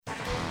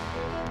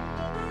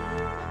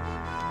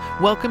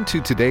Welcome to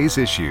Today's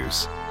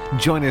Issues.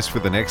 Join us for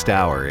the next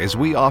hour as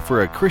we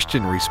offer a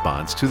Christian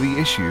response to the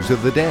issues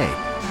of the day.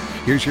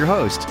 Here's your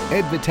host,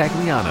 Ed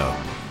Vitagliano.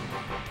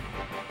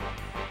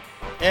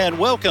 And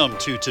welcome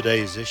to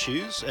Today's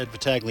Issues. Ed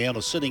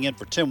Vitagliano sitting in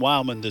for Tim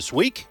Wildman this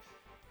week.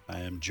 I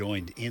am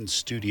joined in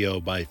studio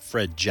by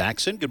Fred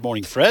Jackson. Good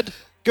morning, Fred.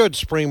 Good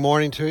spring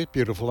morning to you.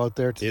 Beautiful out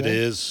there today. It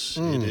is.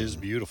 It is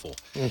beautiful.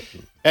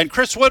 And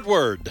Chris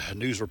Woodward,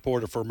 news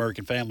reporter for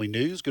American Family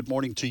News. Good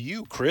morning to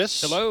you,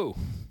 Chris. Hello.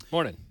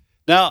 Morning.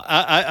 Now,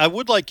 I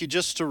would like you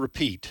just to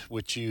repeat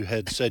what you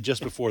had said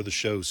just before the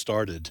show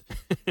started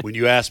when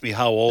you asked me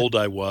how old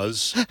I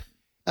was.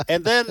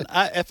 And then,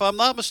 if I'm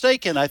not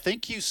mistaken, I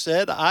think you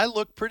said I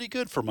look pretty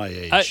good for my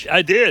age.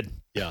 I did.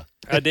 Yeah.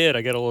 I did.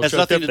 I got a little Has choked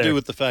nothing up to there. do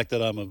with the fact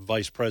that I'm a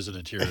vice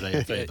president here at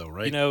AFA, though,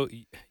 right? You know,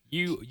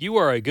 you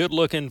are a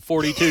good-looking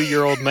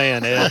 42-year-old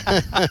man, Ed.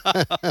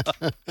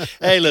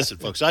 Hey, listen,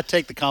 folks, I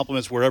take the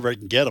compliments wherever I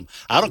can get them.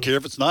 I don't care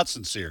if it's not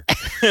sincere.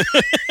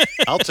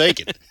 I'll take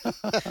it.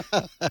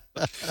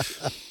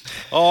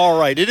 All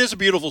right. It is a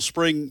beautiful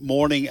spring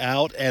morning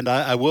out, and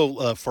I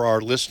will, for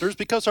our listeners,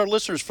 because our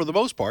listeners, for the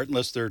most part,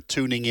 unless they're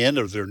tuning in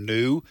or they're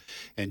new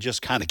and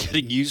just kind of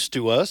getting used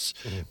to us,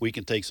 we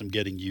can take some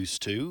getting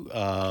used to.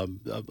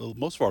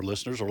 Most of our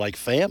listeners are like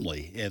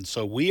family, and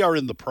so we are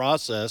in the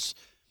process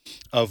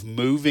of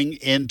moving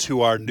into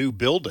our new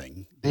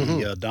building,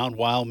 the Don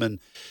Wildman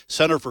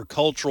Center for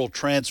Cultural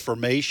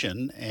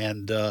Transformation,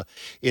 and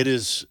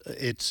it's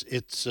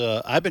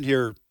I've been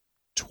here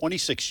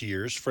 26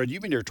 years. Fred,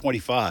 you've been here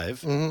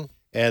 25,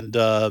 and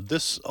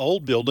this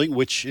old building,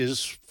 which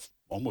is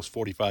almost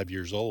 45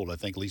 years old, I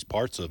think, at least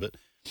parts of it,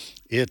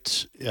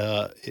 it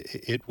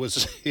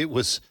was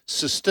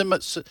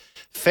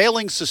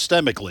failing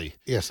systemically.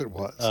 Yes, it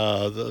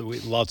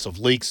was. Lots of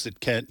leaks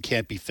that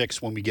can't be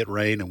fixed when we get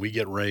rain, and we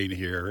get rain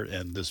here.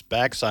 And this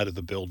backside of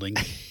the building,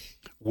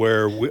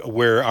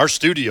 where our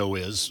studio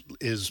is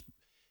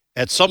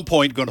at some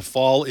point going to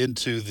fall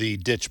into the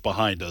ditch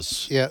behind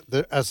us. Yeah,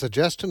 a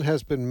suggestion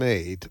has been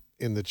made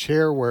in the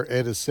chair where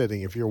Ed is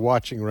sitting. If you're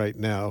watching right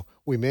now,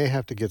 we may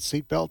have to get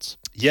seatbelts.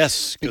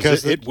 Yes,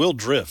 because it will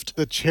drift.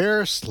 The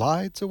chair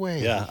slides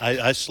away. Yeah,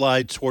 I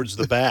slide towards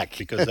the back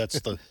because that's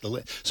the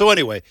so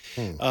anyway,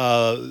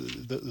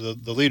 the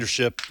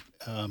leadership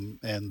and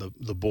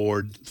the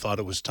board thought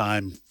it was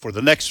time for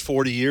the next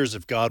 40 years,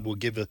 if God will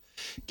give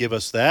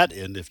us that,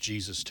 and if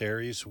Jesus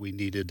tarries, we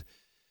needed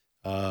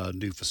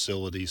new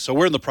facilities. So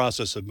we're in the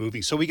process of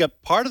moving. So we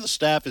got part of the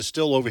staff is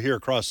still over here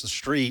across the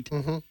street,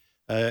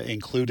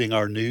 including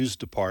our news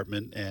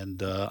department,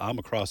 and I'm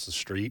across the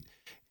street,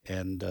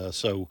 and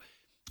so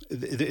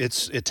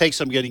it takes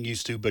some getting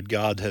used to, but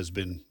God has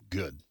been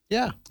good.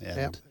 Yeah.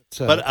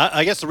 But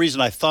I guess the reason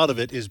I thought of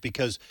it is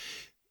because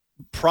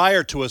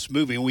prior to us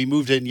moving, we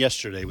moved in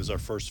yesterday, was our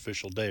first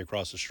official day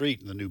across the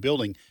street in the new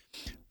building.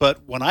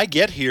 But when I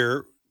get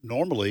here,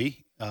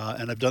 normally,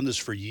 and I've done this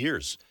for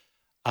years,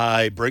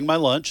 I bring my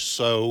lunch,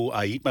 so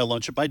I eat my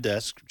lunch at my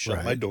desk,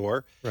 shut my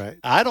door. Right.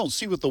 I don't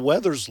see what the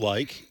weather's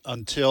like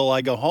until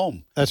I go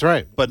home. That's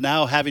right. But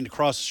now having to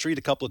cross the street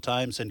a couple of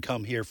times and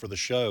come here for the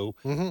show,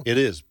 it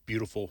is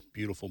beautiful,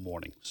 beautiful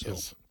morning. So,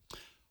 Yes.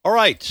 All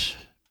right.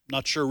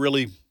 Not sure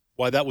really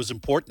why that was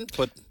important,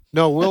 but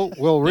No,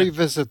 we'll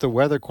revisit the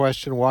weather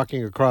question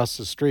walking across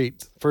the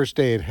street. First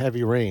day of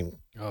heavy rain.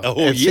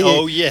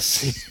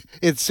 Yes.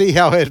 And see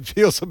how Ed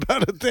feels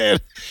about it then.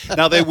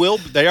 Now they will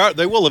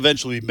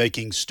eventually be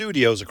making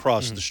studios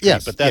across the street,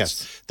 Yes, but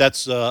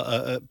that's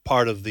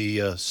part of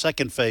the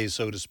second phase,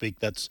 so to speak.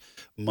 That's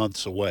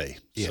months away.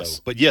 Yes.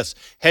 So, but yes,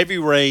 heavy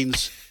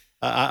rains.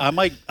 I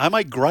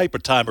might gripe a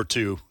time or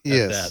two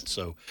at that.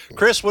 So,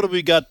 Chris, what have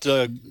we got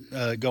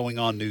going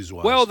on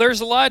news-wise? Well, there's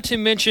a lot to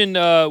mention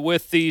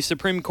with the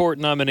Supreme Court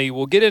nominee.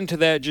 We'll get into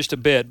that just a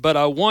bit, but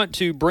I want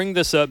to bring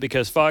this up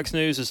because Fox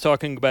News is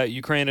talking about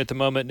Ukraine at the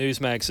moment,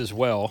 Newsmax as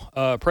well.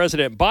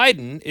 President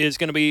Biden is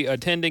going to be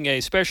attending a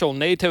special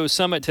NATO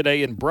summit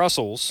today in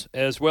Brussels,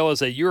 as well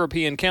as a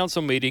European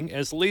Council meeting,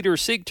 as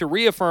leaders seek to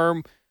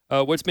reaffirm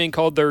what's being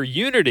called their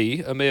unity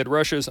amid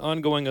Russia's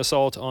ongoing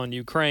assault on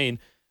Ukraine.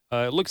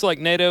 It looks like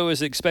NATO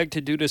is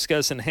expected to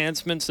discuss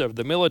enhancements of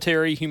the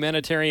military,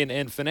 humanitarian,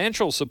 and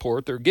financial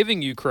support they're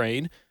giving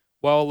Ukraine,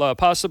 while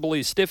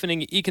possibly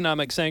stiffening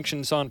economic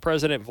sanctions on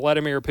President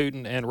Vladimir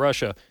Putin and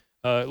Russia.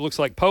 It looks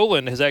like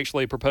Poland has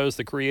actually proposed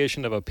the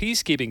creation of a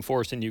peacekeeping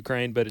force in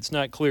Ukraine, but it's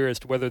not clear as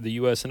to whether the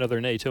U.S. and other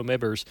NATO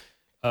members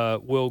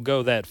will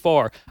go that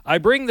far. I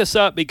bring this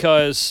up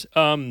because,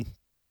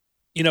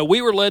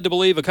 we were led to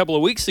believe a couple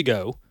of weeks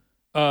ago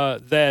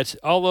that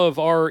all of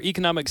our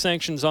economic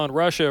sanctions on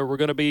Russia were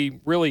going to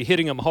be really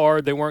hitting them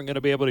hard. They weren't going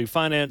to be able to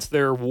finance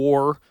their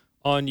war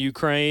on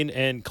Ukraine,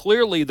 and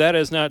clearly that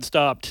has not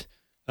stopped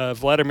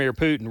Vladimir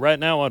Putin. Right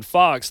now on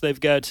Fox, they've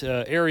got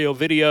aerial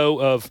video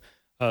of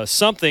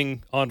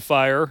something on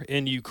fire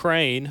in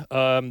Ukraine.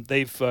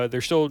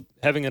 They're still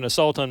having an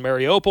assault on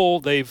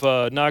Mariupol.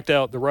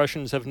 The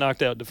Russians have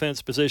knocked out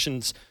defense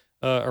positions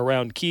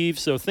around Kyiv.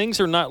 So things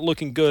are not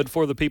looking good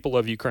for the people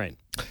of Ukraine.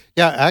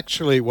 Yeah,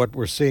 actually, what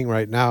we're seeing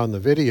right now in the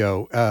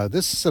video,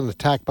 this is an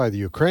attack by the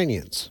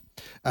Ukrainians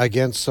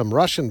against some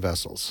Russian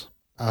vessels.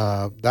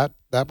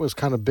 That was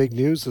kind of big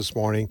news this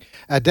morning.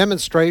 A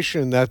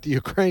demonstration that the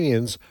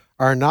Ukrainians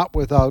are not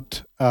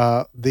without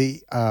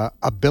the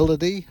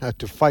ability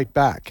to fight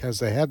back as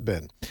they have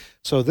been.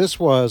 So this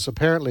was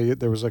apparently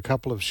there was a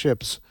couple of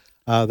ships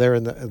there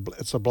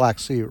it's a Black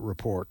Sea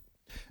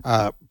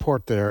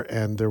port there,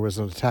 and there was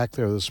an attack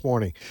there this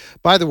morning.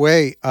 By the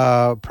way,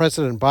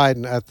 President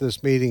Biden at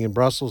this meeting in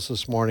Brussels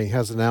this morning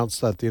has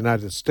announced that the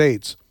United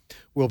States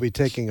will be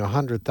taking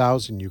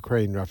 100,000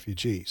 Ukraine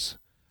refugees.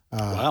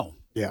 Wow.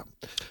 Yeah.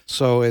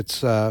 So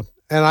it's and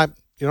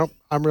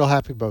I'm real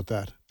happy about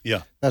that.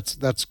 Yeah.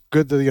 That's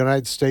good that the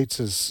United States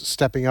is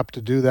stepping up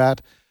to do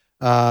that.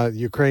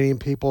 Ukrainian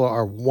people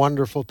are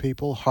wonderful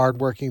people,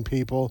 hardworking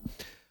people.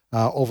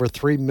 Over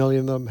 3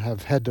 million of them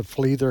have had to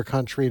flee their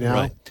country now.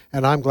 Right.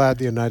 And I'm glad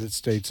the United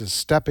States is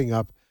stepping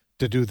up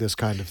to do this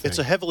kind of thing. It's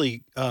a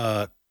heavily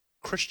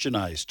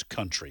Christianized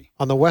country.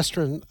 On the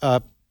western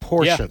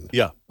portion,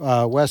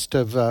 west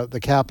of the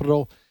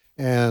capital.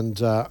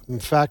 And in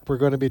fact, we're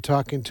going to be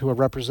talking to a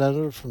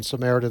representative from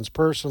Samaritan's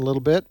Purse in a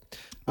little bit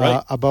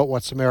about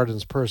what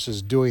Samaritan's Purse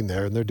is doing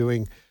there. And they're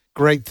doing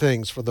great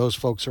things for those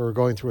folks who are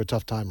going through a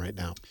tough time right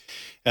now.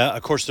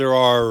 Of course, there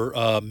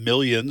are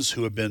millions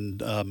who have been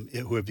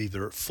who have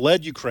either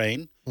fled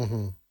Ukraine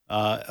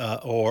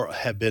or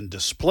have been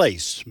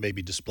displaced,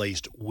 maybe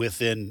displaced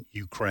within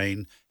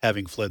Ukraine,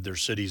 having fled their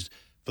cities.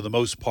 For the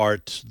most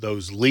part,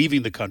 those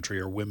leaving the country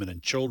are women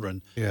and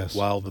children,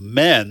 while the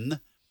men,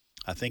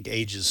 I think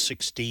ages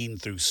 16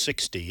 through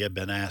 60, have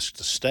been asked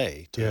to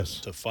stay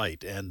to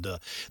fight. And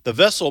the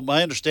vessel,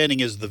 my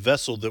understanding is the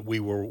vessel that we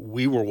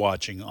were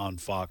watching on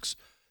Fox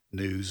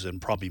News, and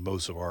probably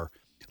most of our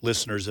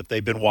listeners, if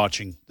they've been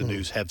watching the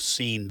news, have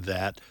seen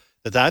that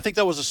I think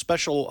that was a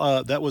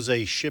special that was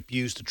a ship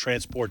used to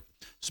transport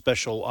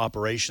special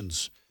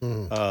operations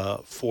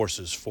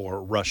forces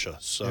for Russia.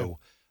 So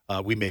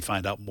we may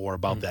find out more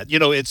about that. You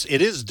know, it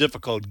is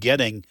difficult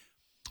getting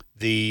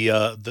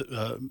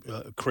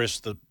Chris,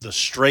 the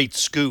straight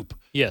scoop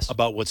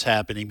about what's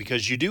happening,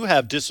 because you do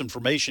have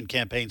disinformation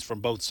campaigns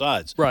from both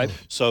sides. Right.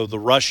 So the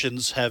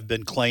Russians have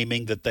been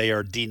claiming that they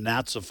are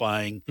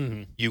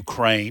denazifying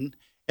Ukraine,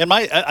 and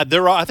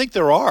I think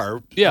there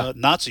are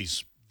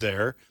Nazis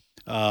there,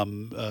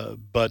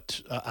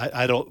 but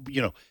I don't.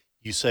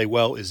 You say,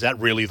 well, is that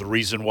really the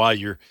reason why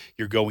you're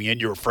going in?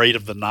 You're afraid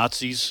of the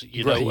Nazis,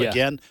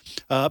 again.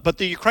 But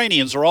the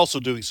Ukrainians are also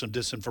doing some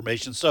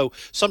disinformation. So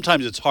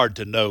sometimes it's hard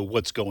to know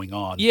what's going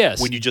on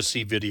when you just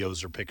see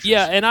videos or pictures.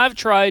 Yeah, and I've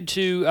tried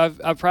to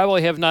 – I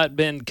probably have not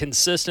been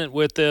consistent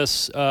with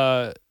this,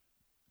 but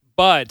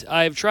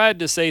I've tried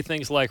to say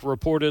things like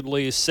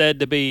reportedly said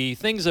to be,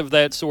 things of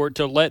that sort,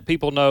 to let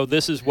people know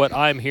this is what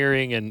I'm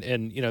hearing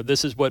and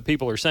this is what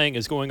people are saying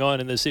is going on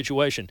in this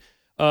situation.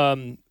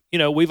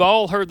 We've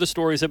all heard the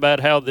stories about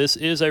how this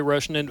is a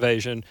Russian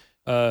invasion.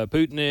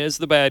 Putin is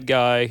the bad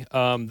guy.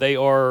 They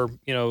are,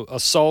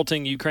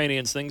 assaulting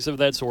Ukrainians, things of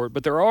that sort.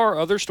 But there are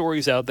other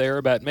stories out there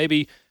about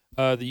maybe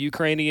the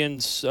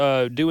Ukrainians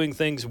doing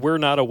things we're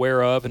not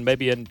aware of, and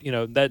maybe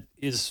that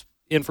is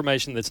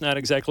information that's not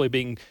exactly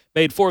being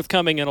made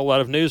forthcoming in a lot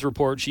of news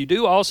reports. You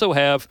do also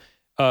have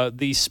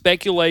the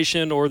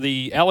speculation or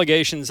the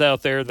allegations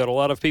out there that a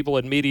lot of people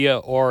in media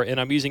are, and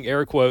I'm using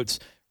air quotes,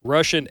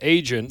 Russian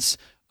agents.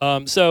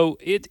 So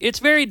it's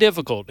very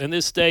difficult in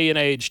this day and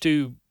age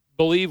to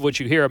believe what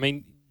you hear. I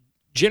mean,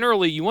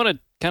 generally you want to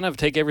kind of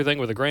take everything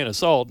with a grain of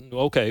salt.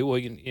 Okay, well,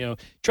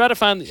 try to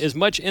find as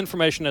much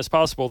information as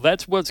possible.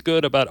 That's what's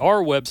good about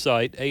our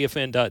website,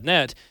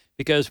 afn.net,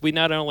 because we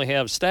not only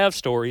have staff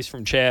stories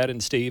from Chad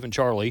and Steve and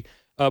Charlie,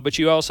 but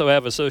you also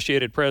have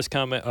Associated Press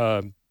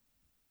content,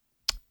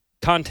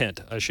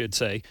 I should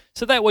say.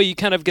 So that way you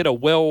kind of get a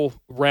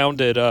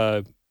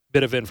well-rounded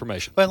bit of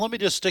information. Well, let me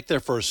just stick there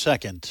for a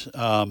second,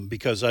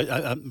 because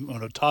I'm going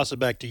to toss it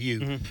back to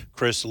you,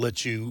 Chris, to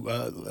let you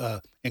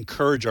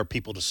encourage our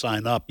people to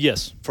sign up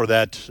for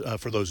that,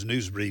 for those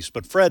news briefs.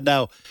 But Fred,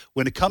 now,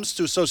 when it comes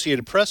to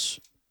Associated Press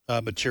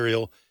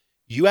material,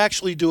 you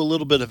actually do a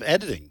little bit of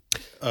editing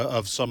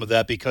of some of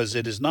that, because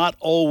it is not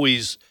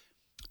always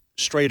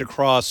straight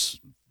across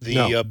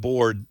the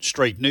board,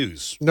 straight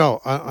news. No,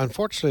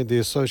 unfortunately, the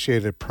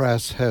Associated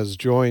Press has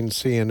joined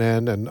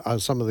CNN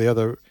and some of the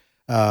other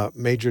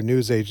major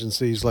news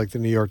agencies like the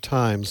New York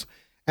Times,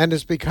 and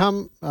has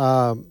become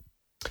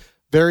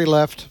very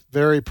left,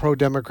 very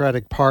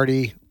pro-Democratic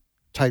Party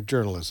type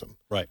journalism.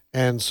 Right.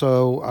 And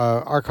so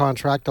our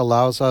contract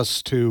allows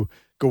us to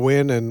go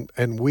in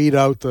and weed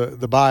out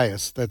the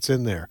bias that's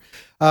in there.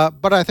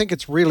 But I think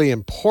it's really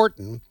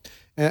important,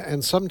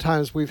 and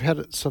sometimes we've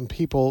had some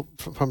people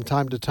from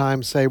time to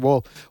time say,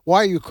 well,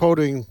 why are you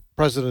quoting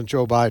President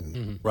Joe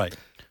Biden? Right.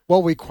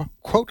 Well, we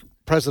quote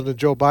President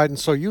Joe Biden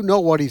so you know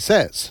what he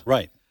says.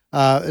 Right.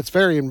 It's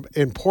very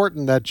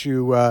important that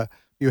you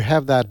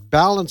have that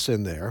balance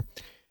in there.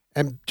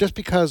 And just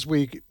because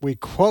we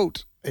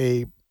quote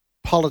a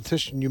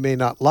politician you may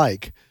not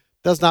like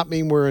does not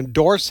mean we're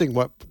endorsing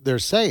what they're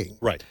saying.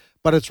 Right.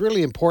 But it's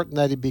really important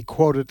that it be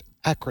quoted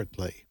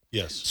accurately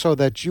Yes. so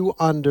that you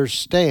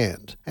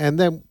understand. And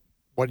then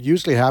what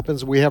usually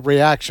happens, we have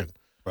reaction.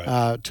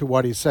 Right. To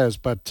what he says,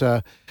 but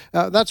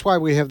that's why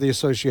we have the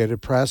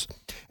Associated Press,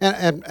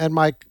 and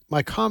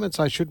my comments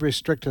I should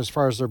restrict as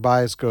far as their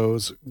bias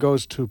goes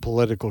to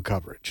political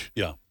coverage.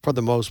 Yeah. For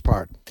the most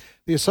part,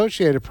 the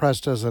Associated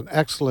Press does an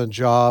excellent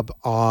job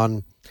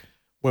on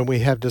when we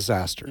have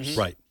disasters.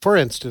 Right. For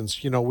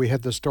instance, we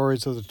had the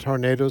stories of the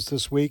tornadoes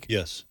this week.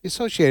 Yes. The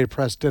Associated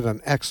Press did an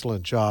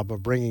excellent job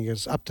of bringing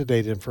us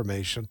up-to-date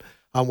information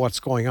on what's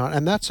going on,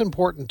 and that's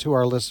important to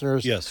our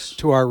listeners, Yes.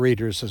 to our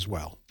readers as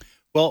well.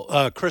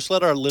 Well, Chris,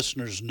 let our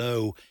listeners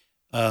know,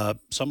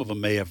 some of them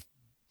may have,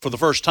 for the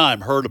first time,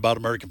 heard about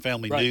American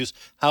Family Right. News,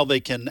 how they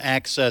can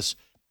access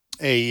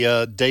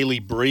a daily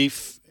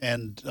brief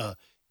and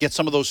get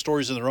some of those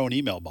stories in their own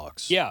email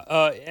box. Yeah,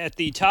 at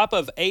the top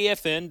of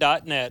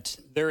afn.net,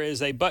 there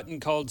is a button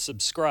called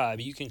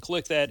subscribe. You can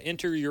click that,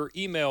 enter your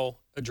email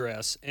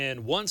address,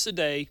 and once a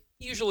day,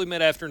 usually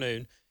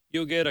mid-afternoon,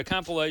 you'll get a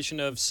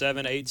compilation of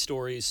 7-8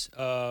 stories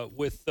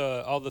with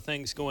all the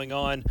things going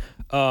on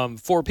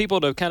for people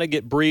to kind of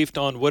get briefed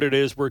on what it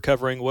is we're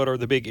covering, what are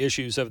the big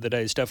issues of the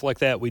day, stuff like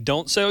that. We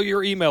don't sell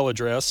your email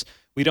address.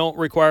 We don't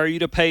require you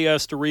to pay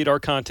us to read our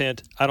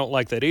content. I don't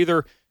like that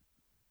either.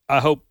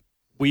 I hope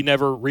we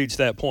never reach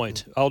that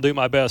point. I'll do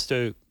my best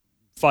to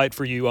fight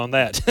for you on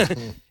that.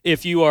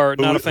 If you are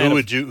not a fan who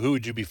of...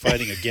 would you be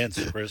fighting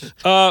against, Chris?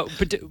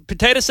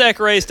 Potato sack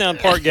race down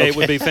Parkgate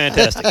would be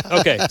fantastic.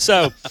 Okay,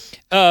 so,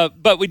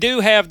 but we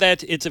do have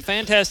that. It's a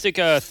fantastic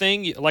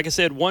thing. Like I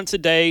said, once a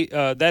day,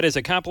 that is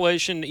a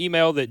compilation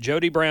email that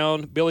Jody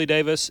Brown, Billy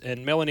Davis,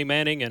 and Melanie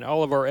Manning and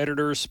all of our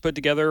editors put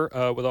together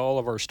with all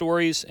of our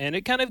stories, and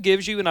it kind of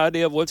gives you an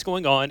idea of what's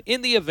going on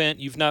in the event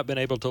you've not been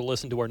able to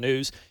listen to our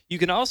news. You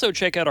can also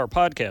check out our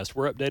podcast.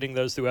 We're updating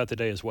those throughout the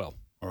day as well.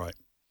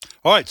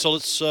 All right, so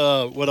let's,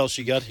 what else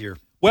you got here?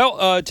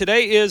 Well,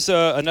 today is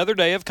another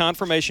day of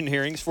confirmation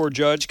hearings for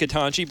Judge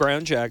Ketanji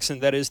Brown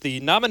Jackson. That is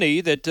the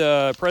nominee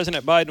that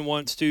President Biden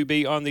wants to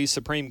be on the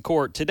Supreme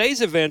Court.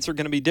 Today's events are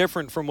going to be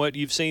different from what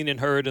you've seen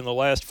and heard in the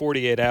last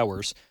 48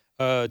 hours.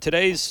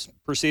 Today's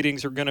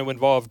proceedings are going to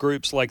involve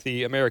groups like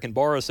the American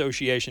Bar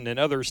Association and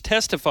others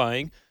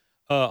testifying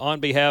on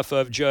behalf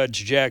of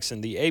Judge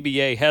Jackson. The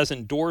ABA has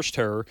endorsed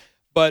her.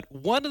 But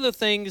one of the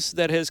things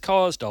that has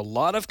caused a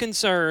lot of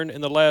concern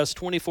in the last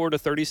 24 to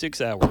 36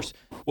 hours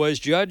was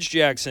Judge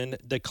Jackson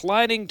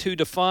declining to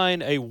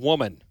define a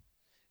woman.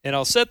 And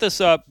I'll set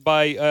this up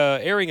by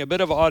airing a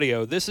bit of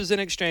audio. This is an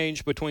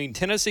exchange between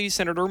Tennessee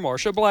Senator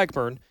Marsha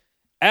Blackburn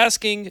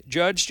asking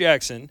Judge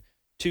Jackson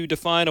to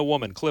define a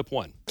woman. Clip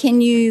 1.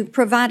 Can you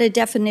provide a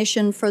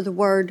definition for the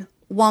word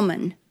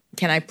woman?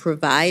 Can I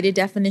provide a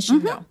definition?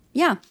 Mm-hmm. No,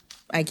 Yeah.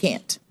 I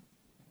can't.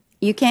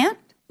 You can't?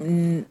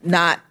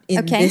 Not in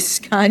Okay. this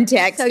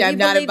context. So you I'm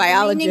not a believe the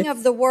biologist. meaning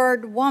of the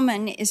word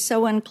woman is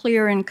so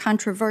unclear and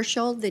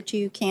controversial that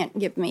you can't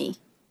give me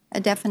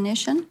a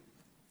definition?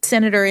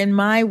 Senator, in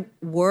my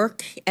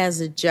work as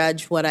a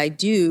judge, what I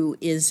do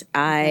is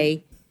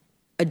I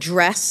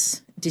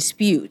address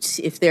disputes.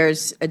 If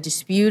there's a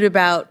dispute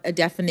about a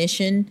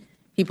definition,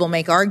 people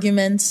make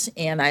arguments,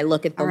 and I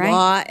look at the All right.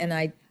 law and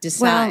I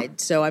decide. Well,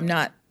 so I'm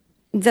not.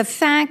 The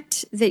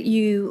fact that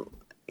you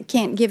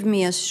can't give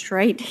me a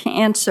straight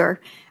answer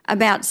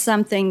about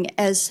something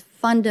as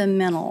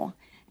fundamental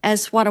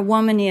as what a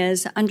woman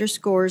is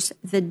underscores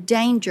the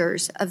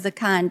dangers of the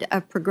kind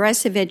of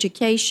progressive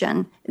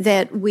education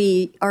that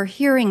we are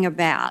hearing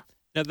about.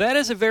 Now, that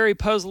is a very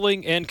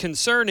puzzling and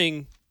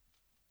concerning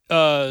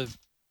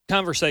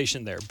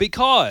conversation there,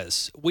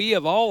 because we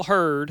have all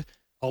heard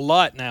a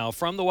lot now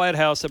from the White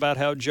House about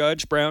how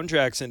Judge Brown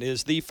Jackson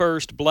is the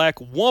first black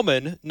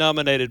woman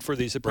nominated for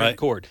the Supreme Right.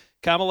 Court.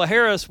 Kamala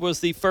Harris was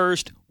the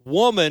first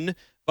woman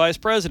vice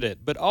president.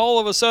 But all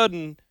of a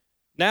sudden,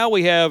 now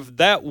we have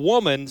that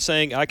woman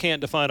saying, I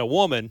can't define a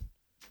woman,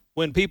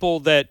 when people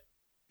that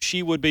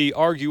she would be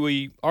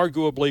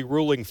arguably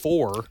ruling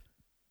for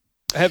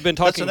have been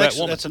talking about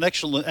women. That's an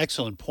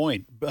excellent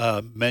point,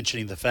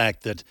 mentioning the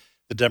fact that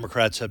the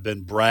Democrats have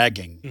been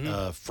bragging,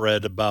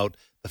 Fred, about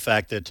the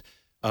fact that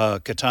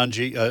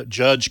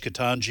Judge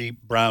Ketanji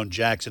Brown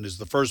Jackson is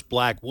the first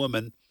black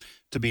woman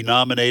to be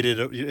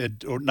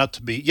nominated, or not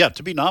to be,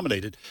 to be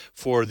nominated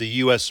for the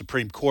U.S.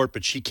 Supreme Court,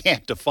 but she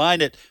can't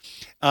define it.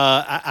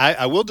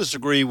 I will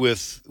disagree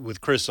with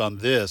Chris on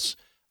this.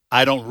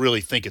 I don't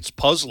really think it's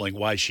puzzling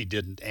why she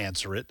didn't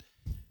answer it.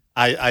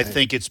 I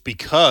think it's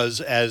because,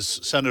 as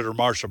Senator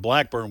Marsha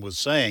Blackburn was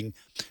saying,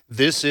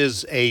 this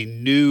is a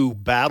new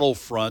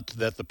battlefront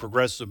that the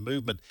progressive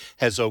movement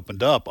has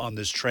opened up on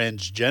this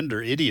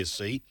transgender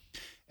idiocy.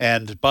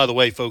 And by the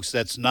way, folks,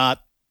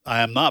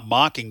 I am not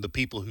mocking the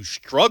people who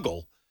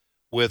struggle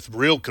with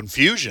real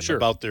confusion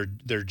about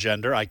their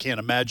gender. I can't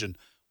imagine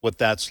what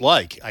that's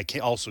like. I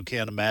also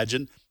can't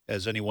imagine,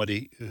 as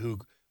anybody who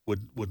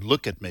would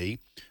look at me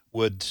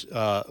would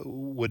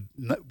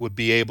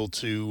be able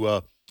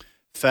to.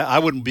 I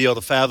wouldn't be able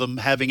to fathom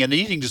having an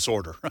eating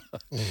disorder.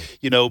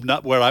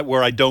 Not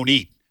where I don't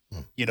eat.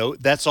 You know,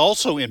 that's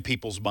also in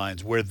people's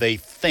minds where they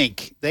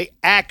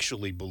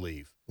actually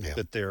believe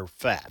that they're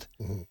fat.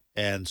 Mm-hmm.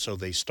 And so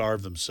they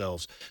starve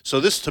themselves. So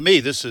this, to me,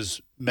 this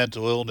is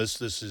mental illness.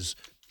 This is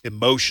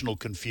emotional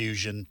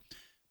confusion.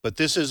 But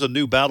this is a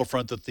new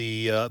battlefront that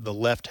the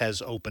left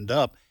has opened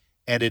up.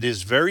 And it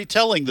is very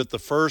telling that the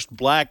first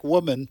black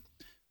woman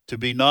to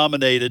be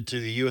nominated to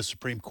the U.S.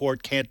 Supreme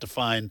Court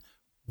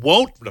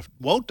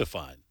won't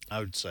define, I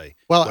would say,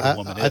 well, what a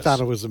woman is. I thought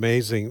it was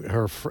amazing.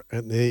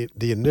 The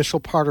initial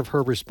part of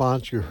her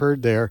response you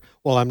heard there,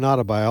 well, I'm not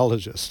a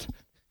biologist.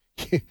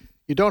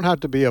 You don't have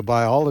to be a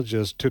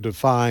biologist to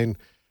define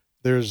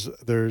there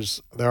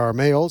are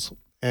males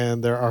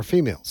and there are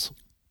females.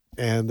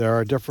 And there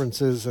are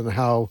differences in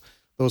how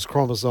those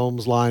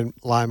chromosomes line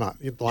up.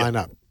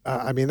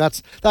 I mean,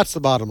 that's the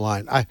bottom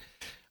line.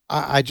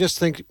 I just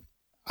think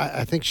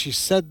I think she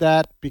said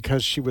that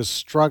because she was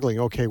struggling.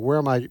 Okay, where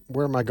am I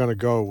going to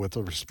go with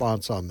the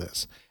response on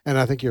this? And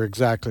I think you're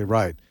exactly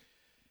right.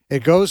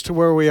 It goes to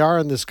where we are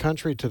in this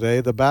country today.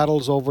 The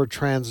battles over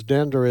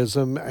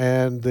transgenderism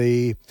and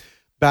the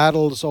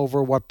battles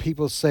over what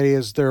people say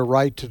is their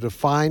right to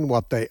define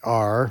what they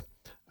are.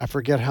 I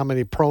forget how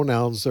many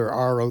pronouns there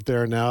are out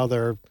there now.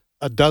 There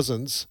are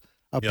dozens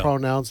of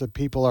pronouns that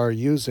people are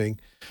using.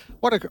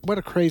 What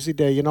a crazy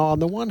day. You know, on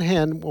the one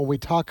hand, when we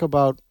talk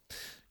about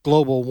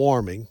global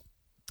warming,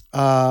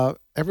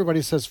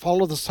 everybody says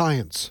follow the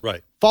science.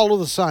 Right. Follow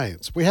the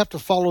science. We have to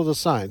follow the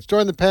science.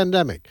 During the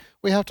pandemic,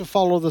 we have to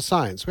follow the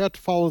science. We have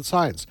to follow the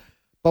science.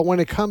 But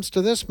when it comes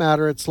to this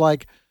matter, it's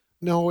like,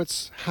 no,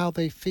 it's how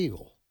they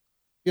feel.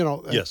 You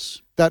know,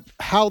 yes, that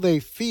how they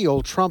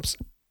feel trumps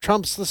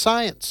the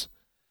science.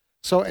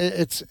 So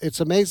it's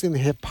amazing the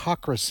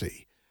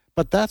hypocrisy.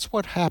 But that's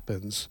what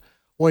happens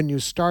when you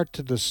start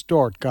to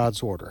distort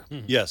God's order.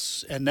 Mm-hmm.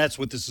 Yes, and that's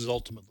what this is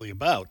ultimately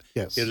about.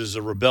 Yes. It is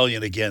a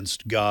rebellion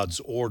against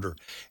God's order.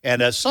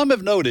 And as some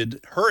have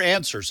noted, her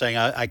answer saying,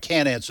 I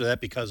can't answer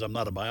that because I'm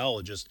not a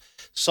biologist,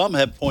 some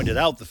have pointed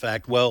out the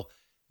fact, well,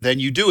 then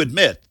you do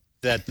admit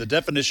that the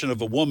definition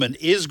of a woman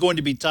is going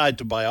to be tied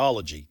to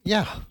biology.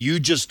 Yeah. You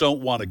just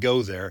don't want to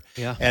go there.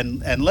 Yeah.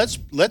 And let's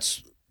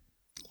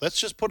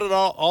just put it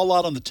all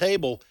out on the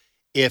table.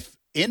 If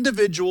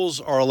individuals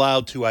are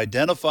allowed to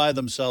identify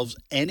themselves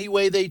any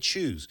way they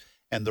choose,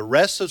 and the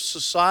rest of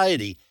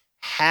society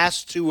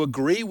has to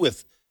agree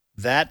with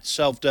that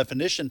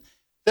self-definition,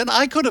 then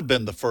I could have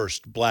been the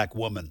first black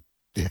woman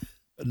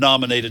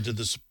nominated to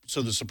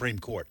the Supreme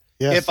Court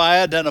if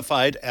I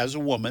identified as a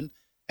woman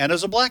and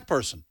as a black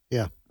person.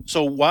 Yeah.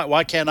 So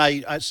why can't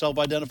I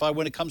self-identify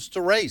when it comes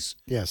to race?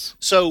 Yes.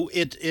 So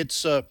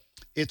it's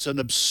an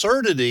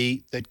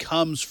absurdity that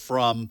comes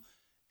from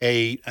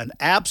an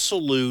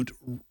absolute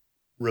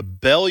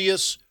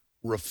rebellious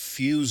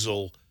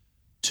refusal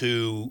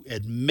to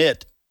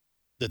admit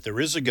that there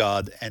is a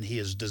God and he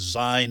has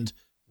designed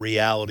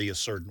reality a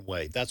certain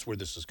way. That's where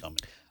this is coming.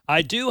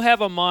 I do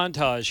have a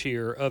montage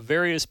here of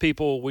various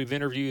people we've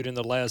interviewed in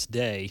the last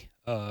day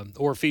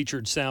or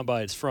featured sound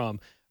bites from.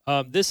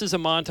 This is a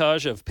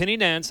montage of Penny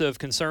Nance of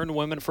Concerned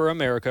Women for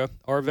America,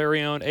 our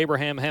very own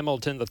Abraham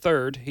Hamilton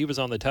III. He was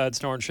on the Tide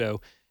Storm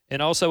Show.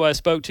 And also I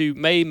spoke to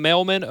Mae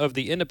Melman of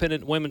the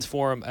Independent Women's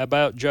Forum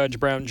about Judge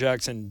Brown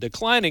Jackson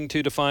declining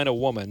to define a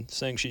woman,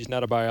 saying she's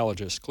not a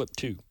biologist. Clip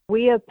 2.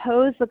 We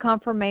oppose the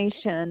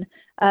confirmation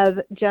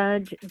of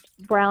Judge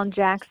Brown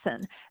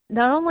Jackson.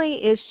 Not only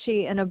is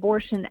she an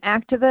abortion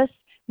activist,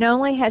 not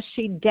only has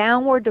she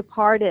downward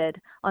departed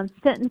on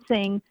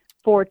sentencing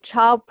for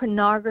child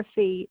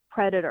pornography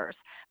predators,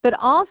 but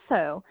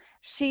also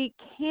she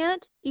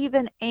can't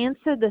even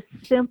answer the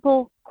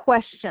simple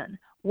question,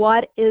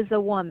 what is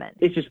a woman?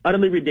 It's just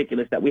utterly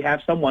ridiculous that we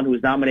have someone who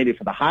is nominated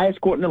for the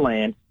highest court in the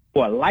land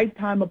for a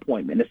lifetime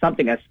appointment. It's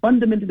something as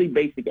fundamentally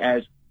basic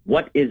as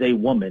what is a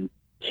woman.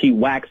 She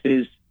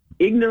waxes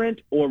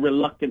ignorant or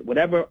reluctant,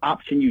 whatever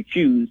option you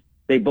choose.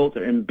 They both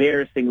are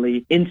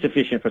embarrassingly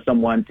insufficient for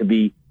someone to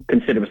be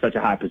considered for such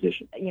a high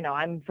position. You know,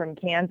 I'm from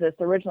Kansas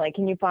originally.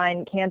 Can you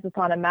find Kansas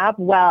on a map?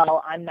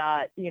 Well, I'm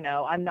not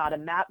a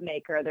map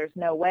maker. There's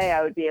no way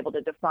I would be able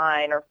to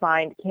define or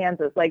find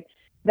Kansas. Like,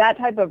 that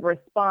type of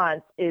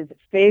response is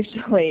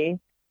facially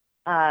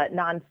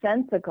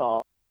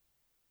nonsensical.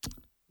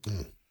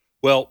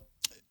 Well,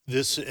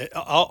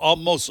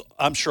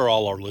 I'm sure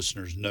all our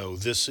listeners know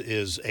this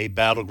is a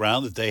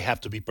battleground that they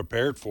have to be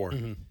prepared for.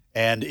 Mm-hmm.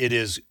 And it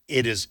is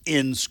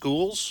in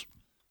schools.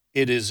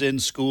 It is in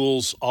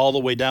schools all the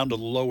way down to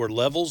the lower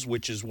levels,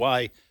 which is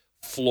why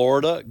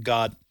Florida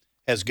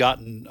has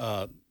gotten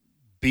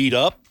beat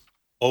up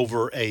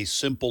over a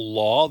simple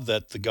law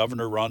that the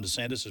governor, Ron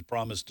DeSantis, has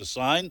promised to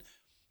sign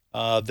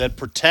that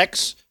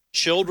protects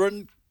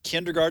children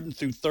kindergarten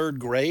through third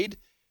grade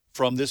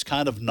from this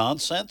kind of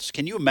nonsense.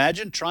 Can you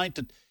imagine trying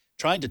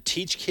to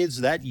teach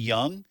kids that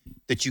young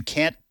that you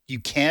can't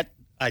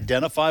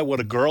identify what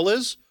a girl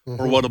is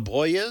or what a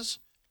boy is?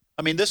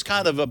 I mean, this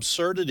kind of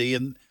absurdity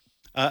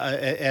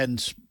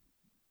and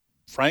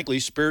frankly,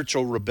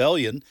 spiritual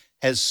rebellion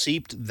has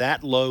seeped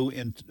that low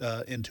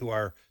into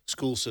our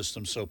school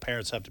system. So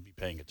parents have to be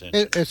paying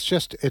attention.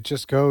 It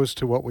just goes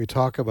to what we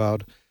talk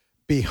about.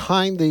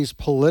 behind these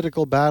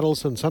political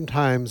battles, and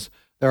sometimes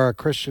there are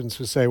Christians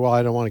who say, well,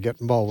 I don't want to get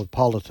involved with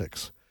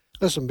politics.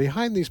 Listen,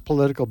 behind these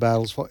political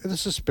battles,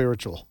 this is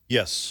spiritual.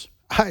 Yes.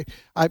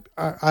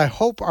 I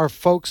hope our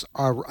folks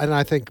are, and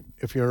I think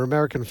if you're an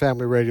American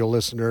Family Radio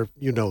listener,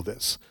 you know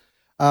this.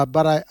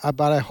 But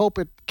I hope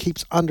it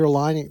keeps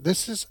underlining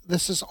this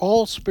is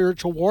all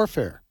spiritual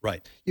warfare.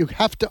 Right. You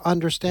have to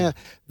understand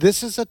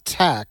this is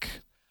attack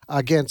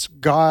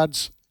against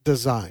God's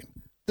design.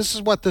 This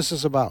is what this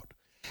is about.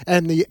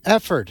 And the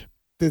effort,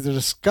 the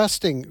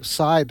disgusting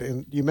side,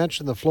 and you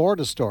mentioned the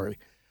Florida story,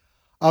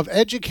 of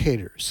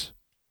educators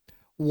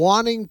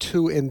wanting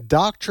to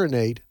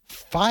indoctrinate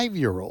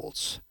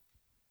 5-year-olds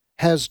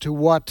as to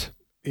what,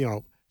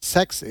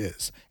 sex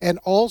is. And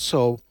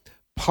also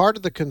part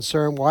of the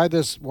concern why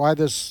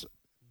this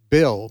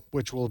bill,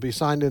 which will be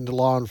signed into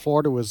law in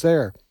Florida, was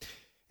there.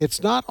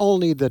 It's not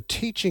only the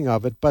teaching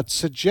of it, but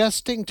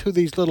suggesting to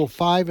these little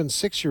 5- and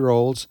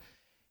 6-year-olds,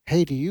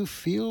 hey, do you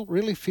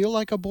really feel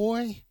like a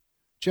boy,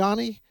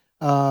 Johnny?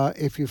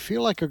 If you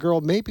feel like a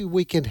girl, maybe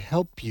we can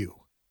help you.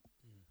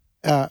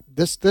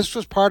 This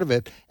was part of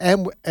it,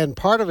 and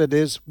part of it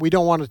is we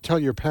don't want to tell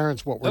your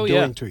parents what we're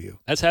doing to you.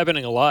 That's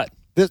happening a lot.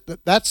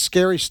 That's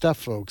scary stuff,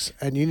 folks,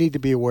 and you need to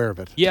be aware of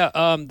it. Yeah,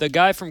 the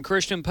guy from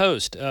Christian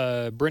Post,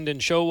 Brendan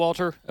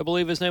Showalter, I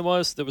believe his name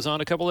was, that was on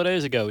a couple of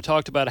days ago,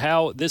 talked about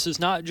how this is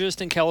not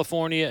just in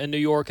California and New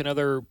York and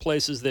other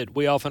places that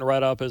we often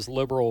write up as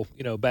liberal,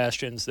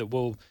 bastions that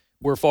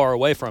we're far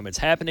away from. It's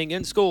happening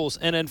in schools,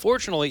 and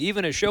unfortunately,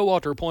 even as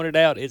Showalter pointed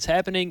out, it's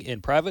happening in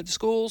private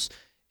schools.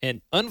 And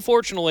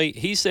unfortunately,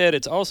 he said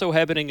it's also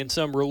happening in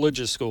some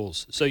religious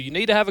schools. So you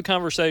need to have a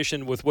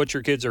conversation with what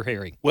your kids are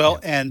hearing.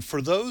 Well, and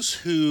for those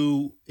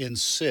who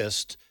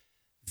insist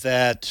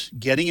that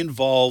getting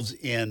involved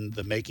in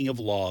the making of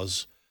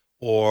laws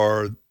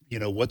or,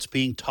 what's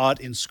being taught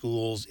in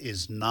schools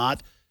is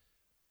not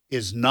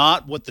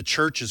what the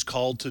church is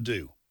called to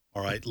do.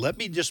 All right. Let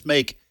me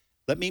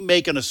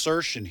make an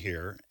assertion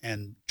here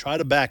and try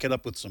to back it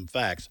up with some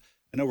facts.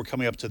 I know we're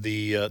coming up to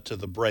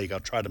the break. I'll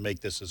try to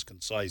make this as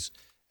concise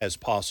as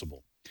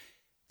possible.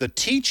 The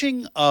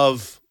teaching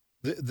of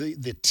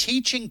the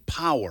teaching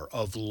power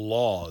of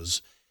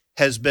laws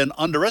has been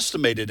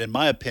underestimated, in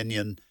my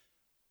opinion,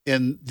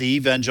 in the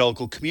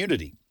evangelical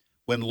community.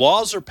 When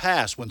laws are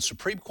passed, when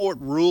Supreme Court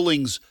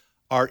rulings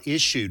are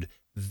issued,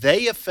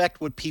 they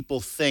affect what people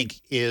think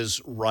is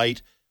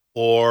right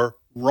or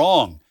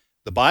wrong.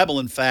 The Bible,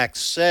 in fact,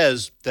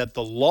 says that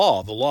the law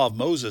of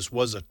Moses,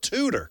 was a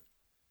tutor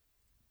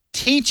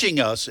teaching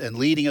us and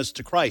leading us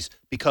to Christ,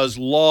 because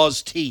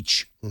laws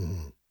teach.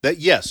 Mm-hmm. That,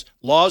 yes,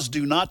 laws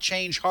do not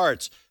change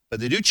hearts,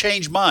 but they do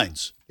change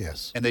minds.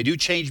 Yes. And they do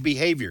change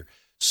behavior.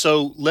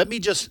 So let me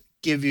just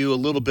give you a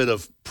little bit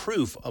of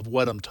proof of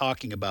what I'm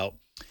talking about.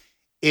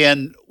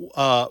 In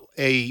a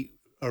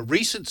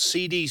recent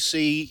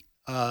CDC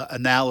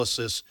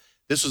analysis,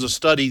 this is a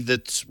study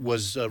that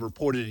was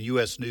reported in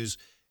U.S. News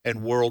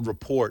and World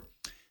Report.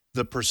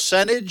 The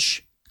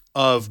percentage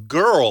of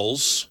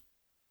girls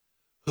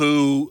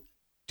who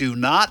do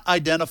not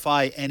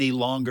identify any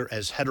longer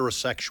as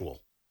heterosexual,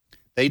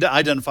 they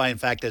identify, in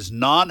fact, as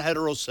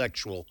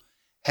non-heterosexual,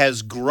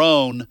 has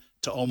grown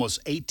to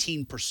almost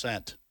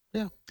 18%.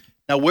 Yeah.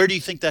 Now, where do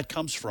you think that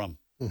comes from?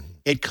 Mm-hmm.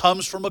 It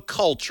comes from a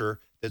culture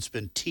that's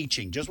been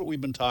teaching just what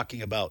we've been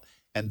talking about.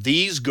 And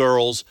these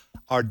girls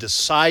are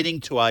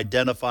deciding to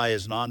identify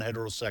as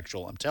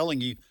non-heterosexual. I'm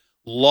telling you,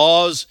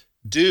 laws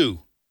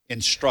do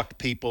instruct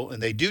people,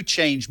 and they do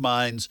change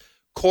minds.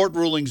 Court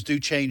rulings do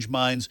change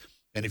minds.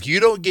 And if you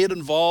don't get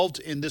involved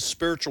in this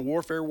spiritual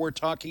warfare we're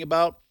talking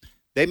about,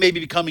 they may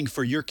be coming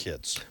for your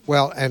kids.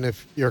 Well, and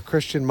if you're a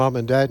Christian mom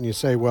and dad and you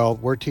say, well,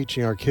 we're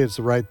teaching our kids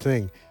the right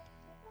thing,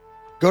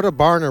 go to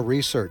Barna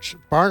Research.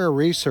 Barna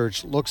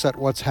Research looks at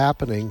what's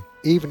happening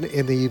even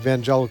in the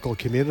evangelical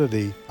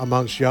community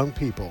amongst young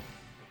people.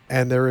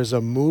 And there is a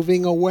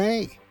moving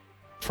away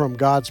from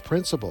God's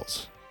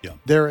principles. Yeah.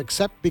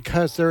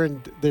 Because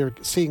they're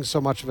seeing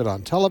so much of it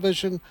on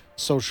television,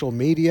 social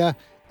media,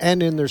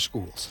 and in their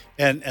schools.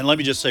 And let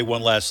me just say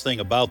one last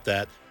thing about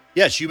that.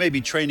 Yes, you may be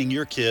training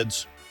your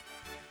kids,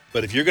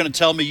 but if you're going to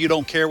tell me you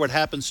don't care what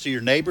happens to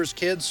your neighbor's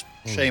kids,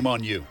 shame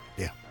on you.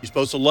 Yeah. You're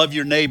supposed to love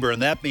your neighbor,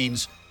 and that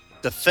means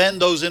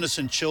defend those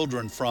innocent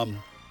children from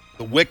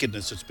the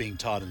wickedness that's being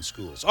taught in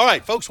schools. All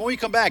right, folks, when we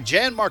come back,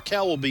 Jan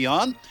Markell will be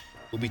on.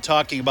 We'll be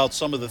talking about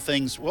some of the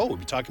things, we'll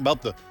be talking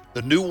about the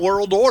New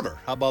World Order.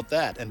 How about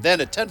that? And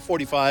then at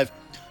 10:45,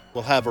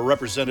 we'll have a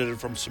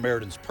representative from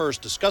Samaritan's Purse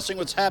discussing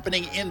what's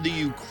happening in the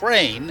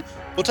Ukraine.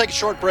 We'll take a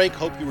short break.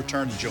 Hope you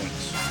return to join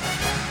us.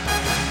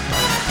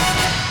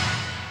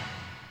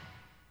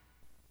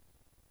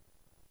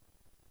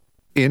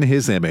 In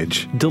His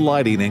image,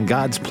 delighting in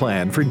God's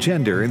plan for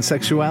gender and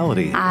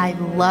sexuality. I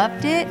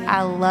loved it.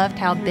 I loved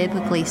how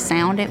biblically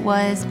sound it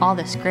was, all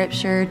the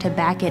scripture to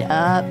back it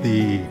up.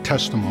 The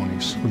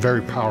testimonies were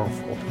very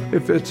powerful.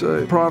 if it's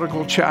a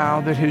prodigal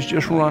child that has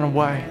just run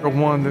away or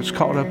one that's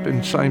caught up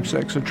in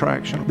same-sex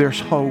attraction, there's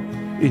hope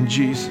in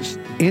Jesus.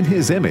 In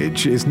His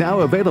Image is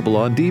now available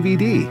on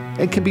DVD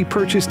and can be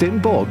purchased in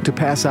bulk to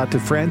pass out to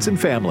friends and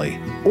family.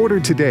 Order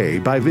today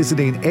by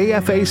visiting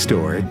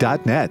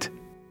afastore.net.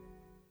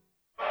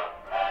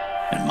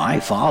 And my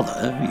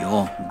father,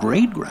 your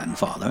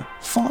great-grandfather,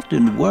 fought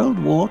in World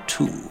War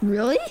II.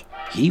 Really?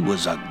 He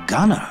was a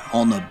gunner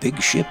on the big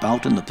ship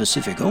out in the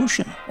Pacific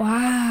Ocean.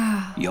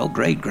 Wow. Your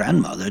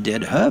great-grandmother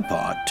did her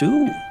part,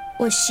 too.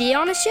 Was she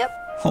on a ship?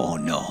 Oh,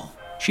 no.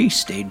 She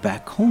stayed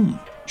back home.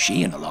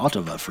 She and a lot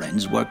of her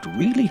friends worked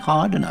really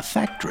hard in a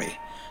factory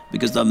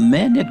because the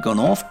men had gone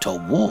off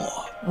to war.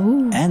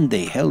 Ooh. And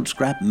they held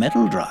scrap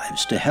metal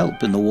drives to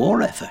help in the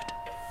war effort.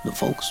 The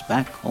folks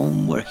back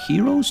home were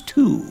heroes,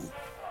 too.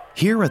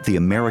 Here at the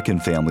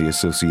American Family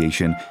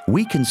Association,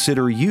 we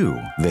consider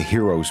you the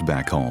heroes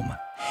back home.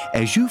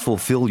 As you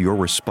fulfill your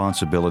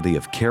responsibility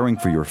of caring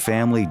for your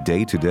family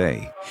day to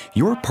day,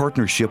 your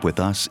partnership with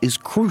us is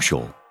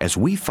crucial as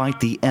we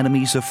fight the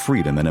enemies of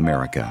freedom in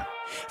America.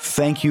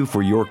 Thank you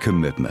for your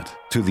commitment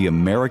to the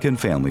American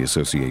Family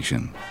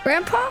Association.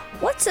 Grandpa,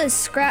 what's a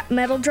scrap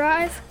metal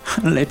drive?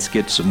 Let's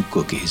get some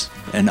cookies,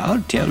 and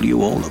I'll tell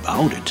you all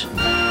about it.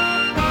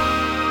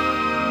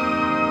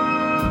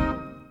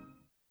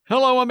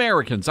 Hello,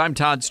 Americans. I'm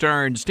Todd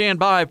Stern. Stand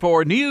by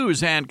for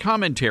news and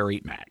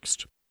commentary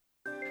next.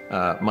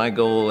 My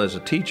goal as a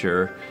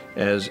teacher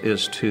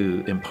is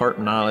to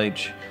impart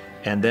knowledge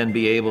and then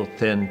be able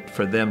then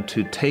for them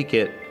to take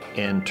it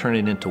and turn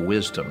it into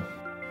wisdom.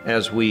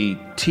 As we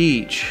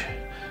teach,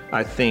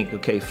 I think,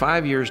 okay,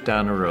 5 years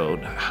down the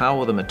road, how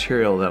will the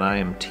material that I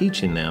am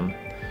teaching them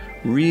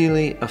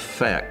really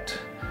affect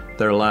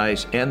their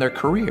lives and their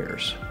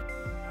careers?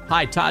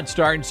 Hi, Todd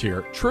Starnes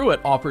here. Truett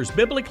offers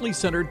biblically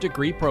centered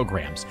degree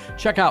programs.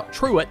 Check out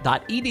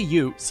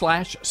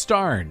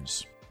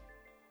truett.edu/Starnes.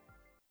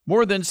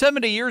 More than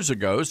 70 years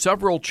ago,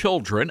 several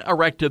children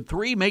erected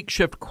 3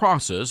 makeshift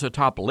crosses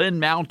atop Lynn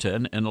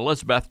Mountain in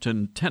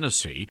Elizabethton,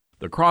 Tennessee.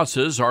 The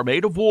crosses are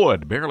made of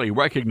wood, barely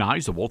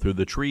recognizable through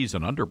the trees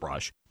and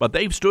underbrush, but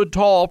they've stood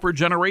tall for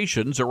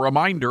generations, a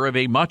reminder of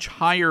a much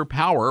higher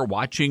power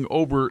watching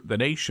over the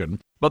nation.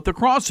 But the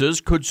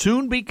crosses could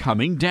soon be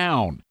coming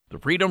down. The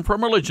Freedom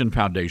from Religion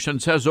Foundation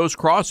says those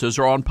crosses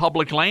are on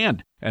public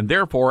land and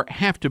therefore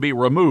have to be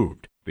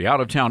removed. The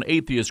out-of-town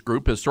atheist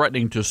group is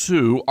threatening to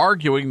sue,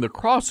 arguing the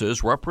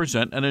crosses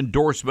represent an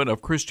endorsement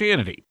of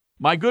Christianity.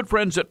 My good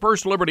friends at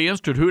First Liberty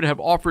Institute have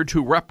offered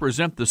to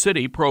represent the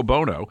city pro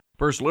bono.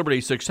 First Liberty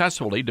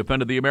successfully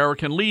defended the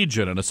American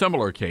Legion in a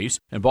similar case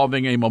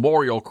involving a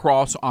memorial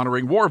cross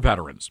honoring war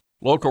veterans.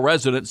 Local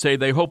residents say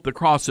they hope the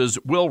crosses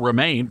will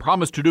remain,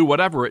 promise to do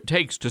whatever it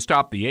takes to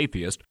stop the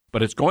atheist,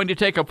 but it's going to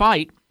take a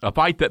fight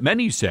that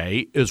many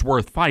say is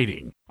worth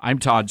fighting. I'm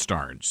Todd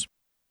Starnes.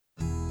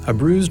 A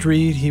bruised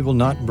reed he will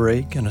not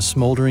break, and a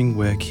smoldering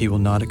wick he will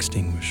not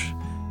extinguish.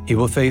 He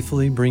will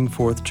faithfully bring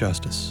forth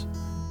justice.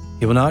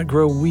 He will not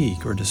grow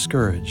weak or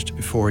discouraged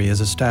before he has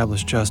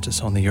established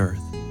justice on the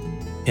earth.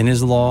 In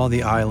his law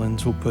the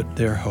islands will put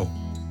their hope.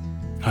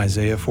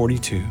 Isaiah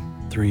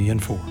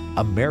 42:3-4.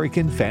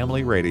 American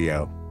Family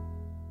Radio.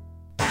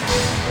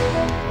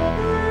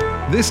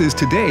 This is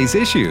today's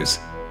issues.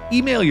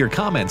 Email your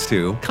comments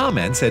to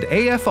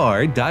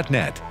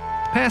comments@afr.net.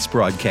 Past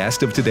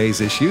broadcasts of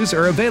today's issues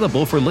are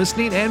available for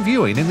listening and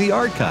viewing in the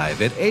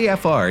archive at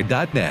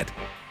afr.net.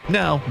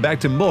 Now, back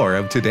to more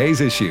of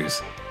today's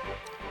issues.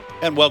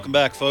 And welcome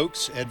back,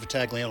 folks. Ed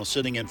Vitagliano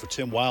sitting in for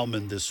Tim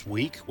Wildman this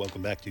week.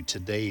 Welcome back to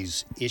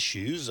today's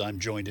issues. I'm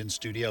joined in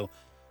studio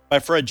by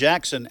Fred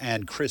Jackson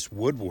and Chris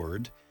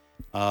Woodward.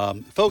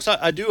 Folks,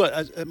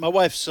 my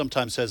wife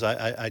sometimes says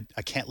I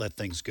can't let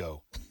things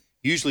go.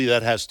 Usually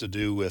that has to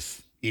do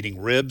with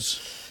eating ribs.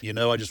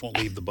 I just won't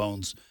leave the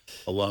bones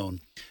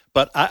alone.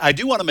 But I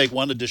do want to make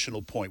one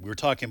additional point. We were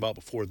talking about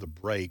before the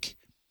break,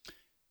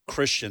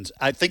 Christians.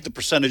 I think the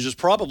percentage is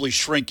probably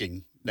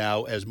shrinking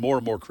now as more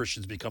and more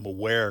Christians become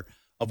aware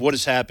of what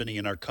is happening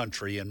in our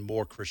country and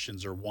more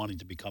Christians are wanting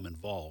to become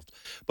involved.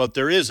 But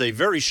there is a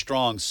very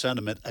strong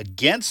sentiment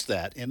against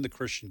that in the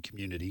Christian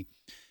community.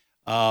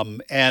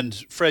 And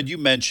Fred, you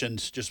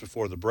mentioned just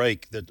before the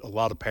break that a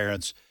lot of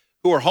parents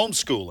who are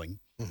homeschooling,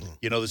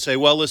 they say,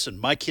 well, listen,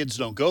 my kids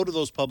don't go to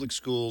those public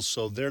schools,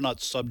 so they're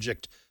not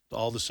subject to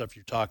all the stuff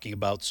you're talking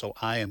about, so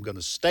I am going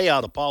to stay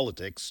out of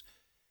politics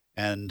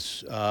and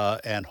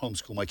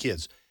homeschool my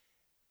kids.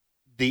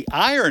 The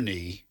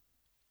irony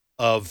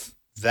of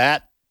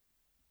that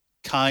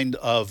kind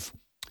of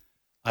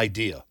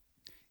idea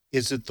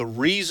is that the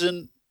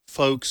reason,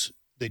 folks,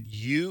 that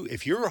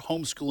if you're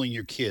homeschooling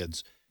your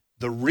kids,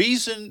 the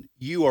reason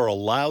you are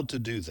allowed to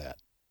do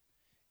that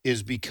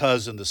is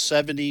because in the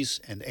 70s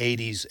and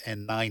 80s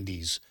and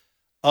 90s,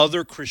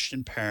 other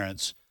Christian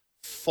parents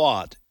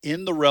fought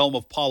in the realm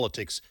of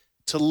politics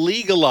to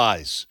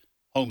legalize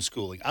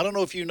homeschooling. I don't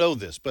know if you know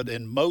this, but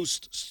in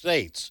most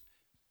states,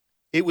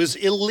 it was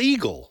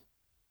illegal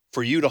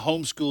for you to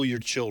homeschool your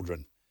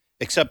children,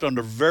 except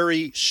under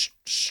very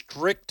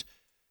strict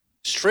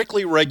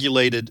strictly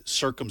regulated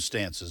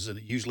circumstances, and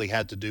it usually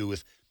had to do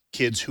with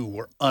kids who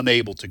were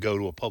unable to go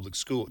to a public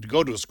school, to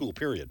go to a school,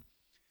 period.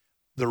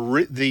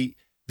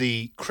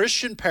 The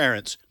Christian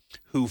parents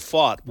who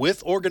fought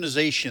with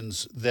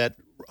organizations that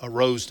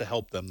arose to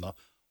help them, the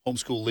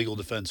Homeschool Legal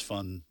Defense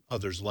Fund,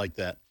 others like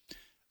that,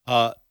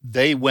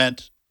 they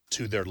went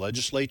to their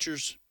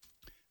legislatures,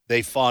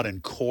 they fought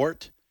in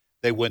court,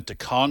 they went to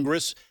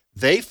Congress,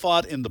 they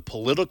fought in the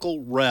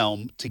political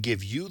realm to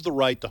give you the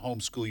right to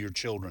homeschool your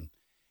children.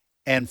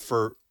 And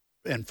for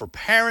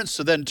parents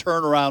to then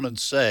turn around and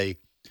say,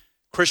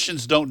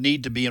 Christians don't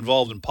need to be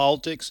involved in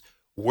politics,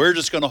 we're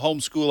just going to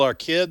homeschool our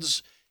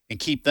kids and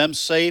keep them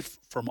safe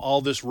from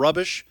all this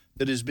rubbish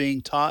that is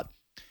being taught,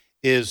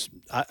 is,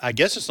 I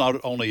guess it's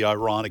not only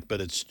ironic, but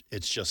it's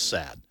just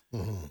sad.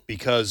 Mm-hmm.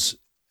 Because,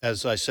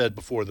 as I said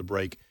before the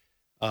break,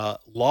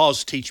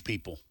 laws teach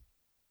people.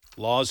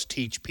 Laws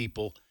teach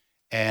people.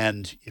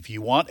 And if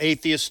you want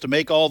atheists to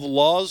make all the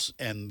laws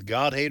and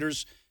God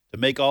haters to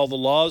make all the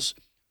laws,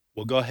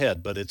 well, go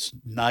ahead. But it's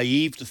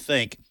naive to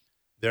think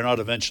they're not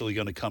eventually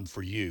going to come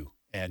for you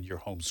and your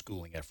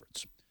homeschooling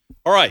efforts.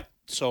 All right.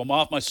 So I'm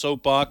off my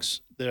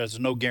soapbox. There's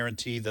no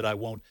guarantee that I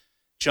won't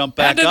jump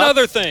back and up.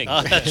 Another thing.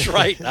 That's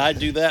right. I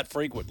do that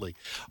frequently.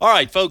 All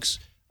right, folks.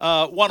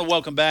 Want to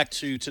welcome back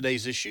to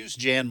today's issues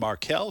Jan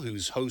Markell,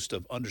 who's host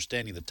of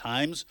Understanding the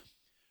Times.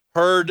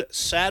 Heard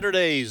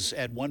Saturdays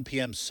at 1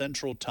 p.m.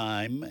 Central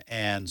Time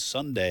and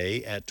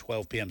Sunday at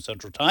 12 p.m.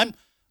 Central Time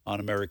on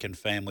American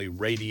Family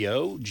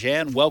Radio.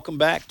 Jan, welcome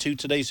back to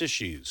today's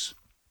issues.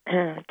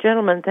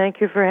 Gentlemen, thank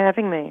you for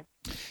having me.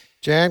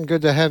 Jan,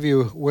 good to have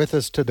you with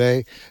us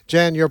today.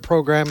 Jan, your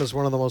program is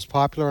one of the most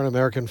popular on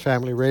American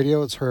Family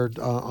Radio. It's heard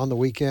on the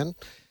weekend.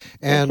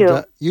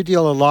 And you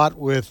deal a lot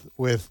with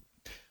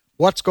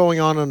what's going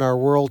on in our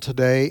world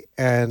today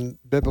and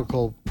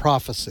biblical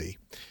prophecy.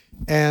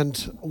 And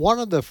one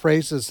of the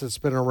phrases that's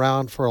been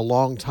around for a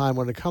long time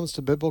when it comes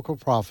to biblical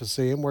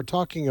prophecy, and we're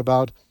talking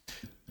about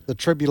the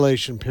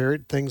tribulation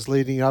period, things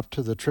leading up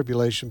to the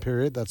tribulation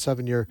period, that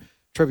 7-year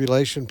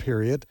tribulation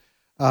period,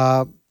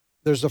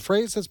 there's a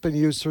phrase that's been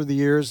used through the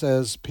years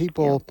as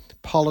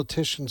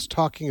politicians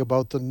talking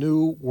about the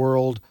New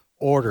World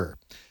Order.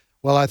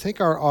 Well, I think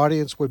our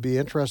audience would be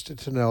interested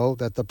to know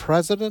that the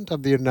President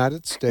of the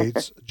United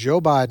States,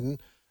 Joe Biden,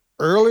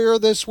 earlier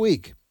this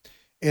week,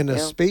 in a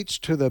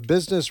speech to the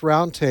Business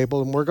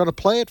Roundtable, and we're going to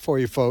play it for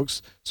you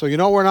folks, so you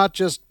know we're not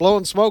just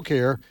blowing smoke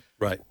here.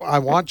 Right. I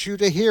want you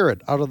to hear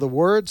it out of the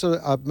words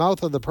of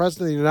mouth of the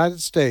President of the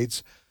United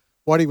States,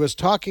 what he was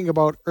talking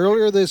about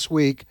earlier this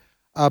week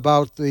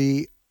about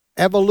the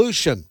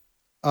evolution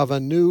of a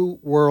new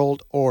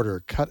world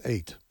order. Cut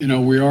 8. You know,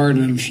 we are at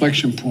an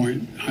inflection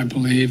point, I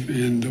believe,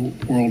 in the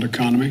world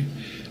economy.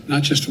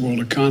 Not just the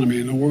world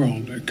economy, in the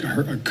world. It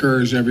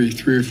occurs every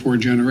 3 or 4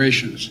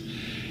 generations.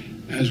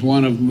 As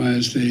one of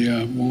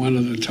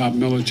the top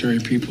military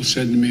people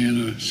said to me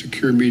in a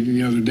secure meeting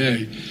the other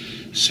day,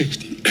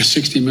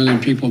 60 million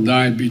people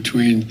died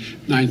between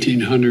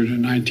 1900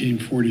 and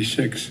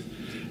 1946.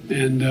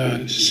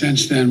 And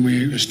since then,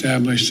 we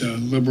established a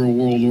liberal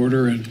world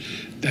order, and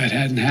that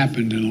hadn't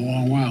happened in a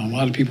long while. A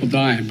lot of people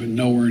dying, but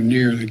nowhere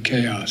near the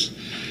chaos.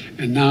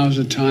 And now is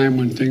a time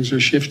when things are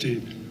shifting.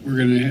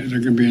 There's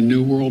going to be a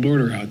new world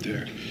order out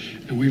there,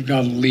 and we've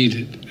got to lead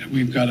it.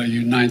 We've got to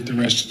unite the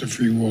rest of the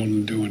free world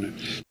in doing it.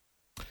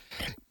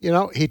 You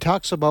know, he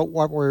talks about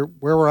where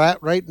we're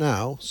at right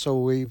now.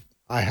 So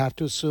I have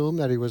to assume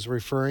that he was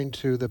referring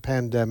to the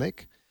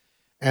pandemic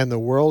and the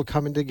world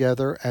coming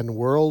together and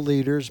world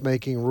leaders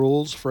making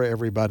rules for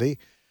everybody.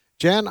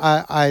 Jan,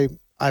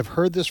 I've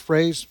heard this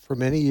phrase for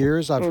many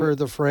years. I've heard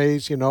the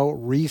phrase,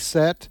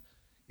 reset.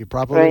 You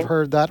probably have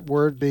heard that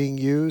word being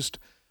used.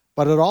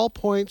 But it all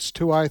points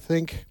to, I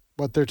think,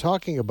 what they're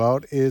talking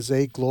about is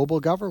a global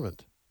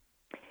government.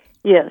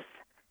 Yes.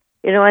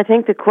 I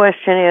think the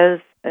question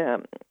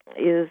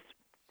is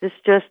this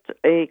just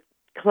a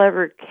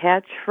clever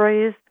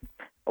catchphrase,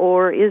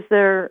 or is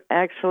there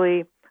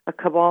actually a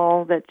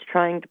cabal that's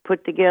trying to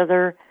put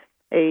together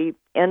a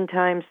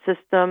end-time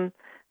system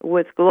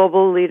with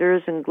global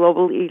leaders and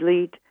global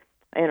elite,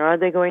 and are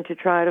they going to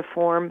try to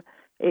form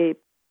the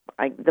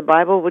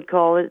Bible would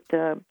call it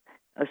a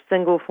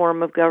single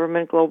form of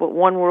government, global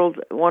one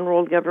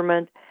world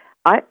government?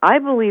 I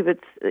believe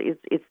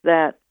it's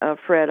that,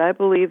 Fred. I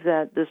believe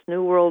that this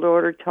New World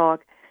Order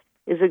talk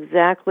is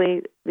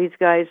exactly, these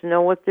guys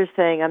know what they're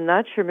saying. I'm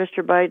not sure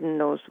Mr. Biden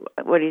knows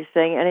what he's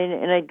saying,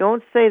 and I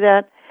don't say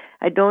that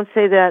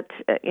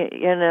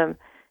in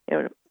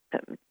a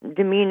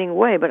demeaning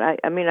way, but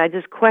I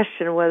just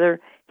question whether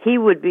he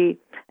would be,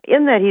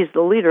 in that he's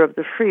the leader of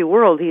the free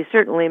world, he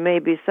certainly may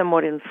be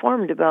somewhat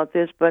informed about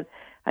this, but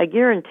I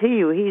guarantee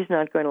you he's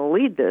not going to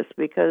lead this,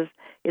 because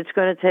it's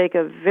going to take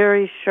a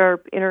very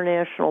sharp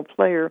international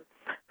player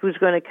who's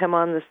going to come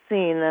on the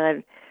scene.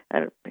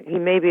 And he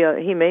may be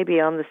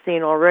on the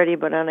scene already,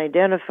 but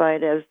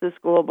unidentified as this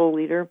global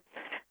leader,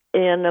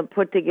 and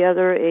put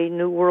together a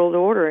new world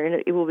order.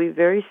 And it will be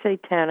very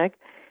satanic,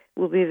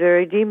 will be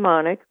very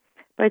demonic.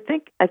 But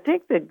I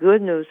think the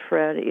good news,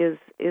 Fred,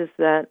 is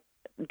that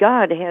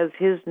God has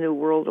his new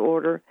world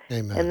order.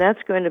 Amen. And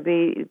that's going to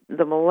be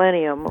the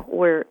millennium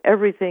where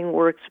everything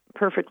works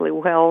perfectly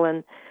well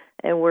and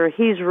where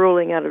he's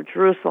ruling out of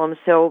Jerusalem.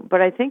 So,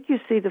 but I think you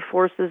see the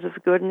forces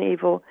of good and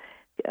evil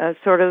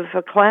sort of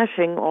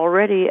clashing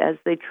already as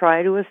they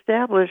try to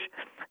establish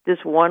this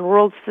one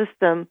world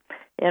system.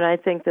 And I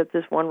think that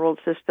this one world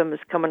system is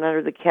coming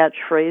under the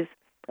catchphrase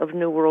of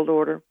New World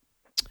Order.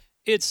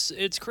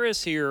 It's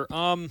Chris here.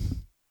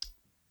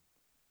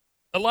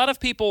 A lot of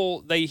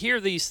people, they hear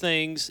these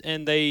things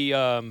and they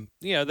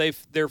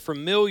they're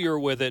familiar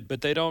with it,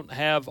 but they don't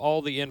have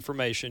all the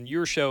information.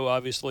 Your show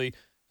obviously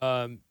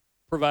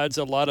provides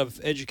a lot of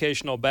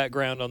educational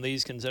background on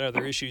these and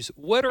other issues.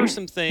 What are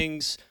some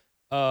things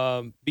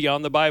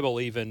beyond the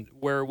Bible even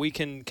where we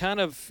can kind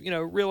of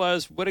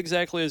realize what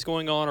exactly is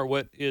going on or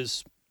what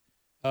is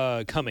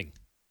coming?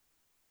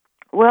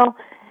 Well,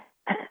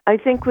 I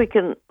think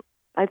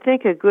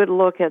a good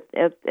look at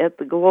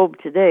the globe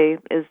today,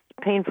 as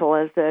painful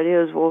as that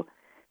is, will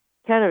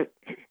kind of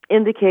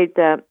indicate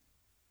that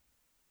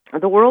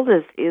the world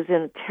is in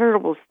a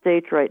terrible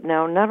state right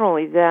now. Not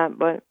only that,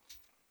 but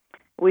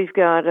we've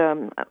got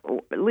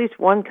at least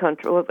one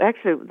country. Well,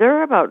 actually, there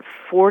are about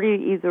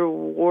 40 either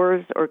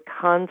wars or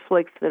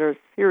conflicts that are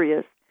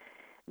serious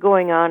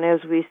going on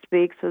as we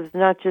speak. So it's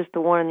not just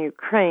the one in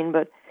Ukraine,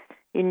 but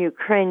in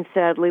Ukraine,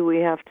 sadly, we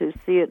have to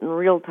see it in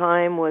real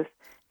time with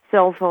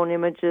cell phone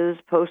images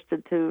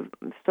posted to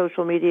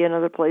social media and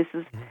other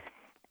places,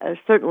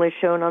 certainly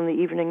shown on the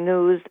evening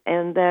news,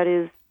 and that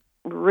is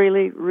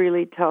really,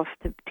 really tough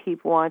to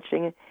keep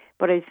watching.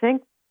 But I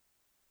think,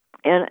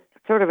 and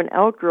sort of an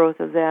outgrowth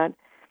of that,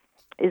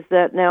 is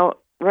that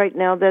right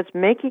now, that's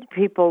making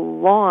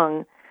people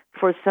long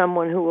for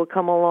someone who will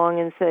come along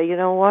and say, you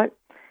know what,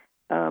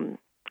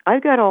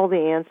 I've got all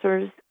the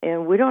answers,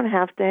 and we don't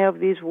have to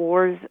have these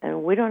wars,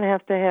 and we don't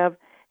have to have,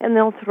 and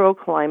they'll throw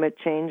climate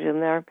change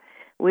in there.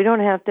 We don't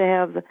have to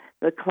have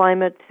the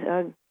climate,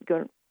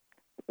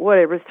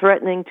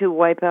 threatening to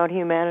wipe out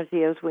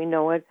humanity as we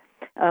know it,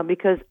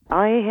 because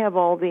I have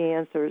all the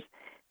answers.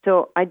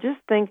 So I just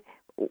think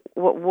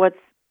what's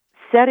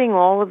setting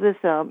all of this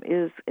up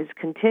is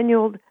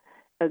continual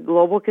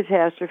global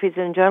catastrophes.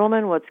 And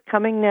gentlemen, what's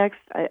coming next,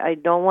 I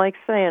don't like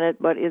saying it,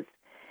 but it's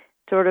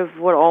sort of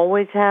what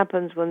always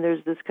happens when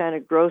there's this kind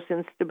of gross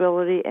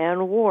instability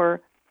and war.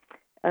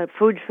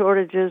 Food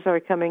shortages are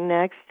coming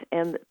next,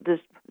 and this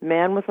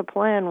man with a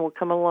plan will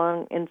come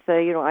along and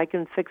say, I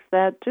can fix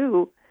that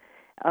too.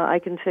 I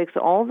can fix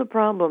all the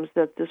problems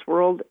that this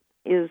world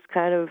is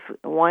kind of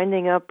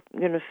winding up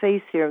going to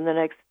face here in the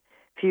next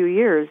few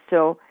years.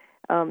 So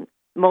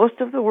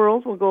most of the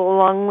world will go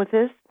along with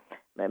this.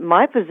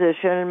 My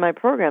position, and my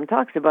program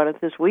talks about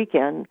it this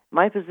weekend,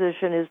 my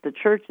position is the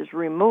church is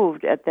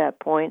removed at that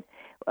point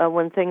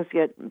when things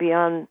get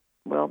beyond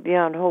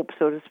hope,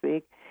 so to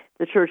speak.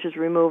 The church is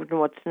removed in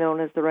what's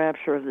known as the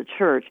rapture of the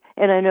church.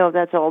 And I know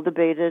that's all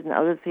debated, and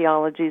other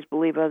theologies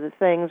believe other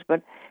things,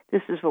 but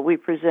this is what we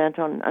present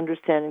on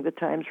Understanding the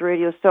Times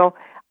Radio. So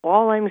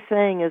all I'm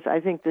saying is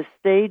I think the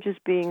stage is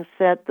being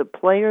set. The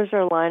players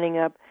are lining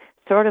up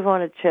sort of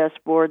on a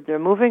chessboard. They're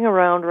moving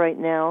around right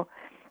now,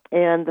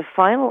 and the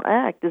final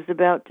act is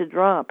about to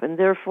drop. And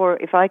therefore,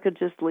 if I could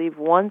just leave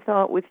one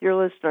thought with your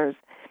listeners,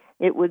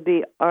 it would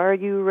be, are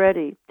you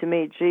ready to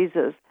meet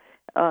Jesus?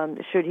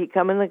 Should he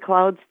come in the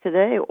clouds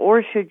today,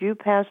 or should you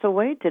pass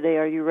away today?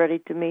 Are you ready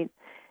to meet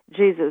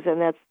Jesus?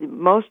 And that's the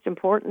most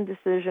important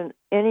decision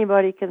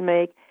anybody can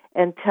make,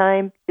 and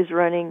time is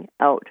running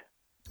out.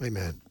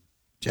 Amen.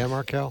 Jan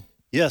Markell?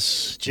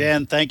 Yes,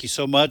 Jan, thank you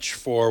so much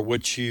for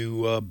what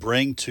you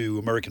bring to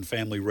American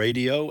Family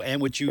Radio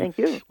and what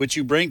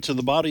you bring to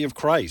the body of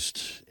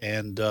Christ.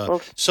 And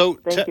so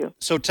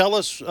tell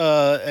us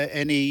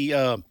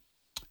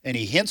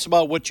any hints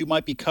about what you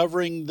might be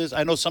covering this?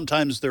 I know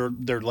sometimes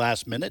they're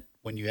last minute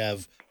when you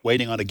have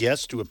waiting on a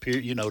guest to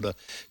appear, to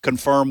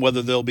confirm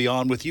whether they'll be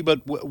on with you.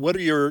 But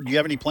do you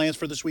have any plans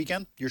for this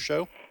weekend, your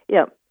show?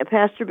 Yeah,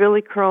 Pastor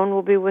Billy Crone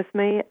will be with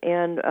me,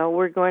 and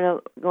we're going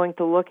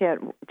to look at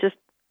just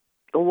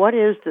what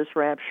is this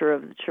rapture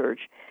of the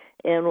church,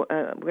 and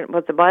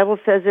what the Bible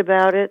says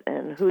about it,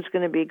 and who's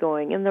going to be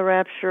going in the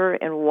rapture,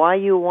 and why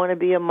you want to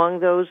be among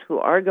those who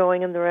are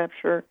going in the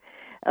rapture,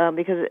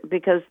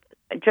 because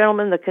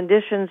gentlemen, the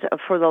conditions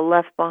for the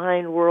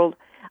left-behind world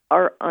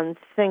are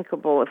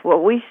unthinkable. If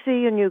what we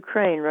see in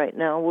Ukraine right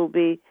now will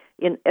be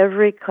in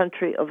every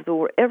country of the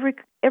world,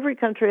 every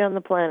country on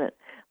the planet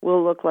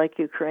will look like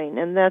Ukraine,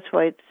 and that's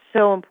why it's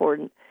so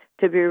important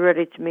to be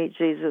ready to meet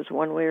Jesus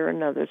one way or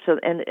another. So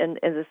and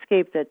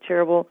escape that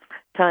terrible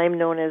time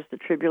known as the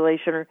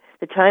tribulation, or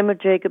the time of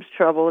Jacob's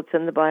trouble. It's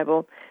in the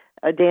Bible,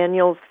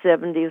 Daniel's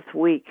 70th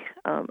week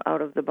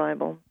out of the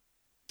Bible.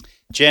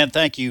 Jan,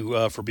 thank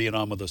you for being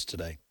on with us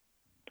today.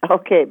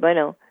 Okay, bye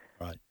now.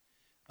 Right.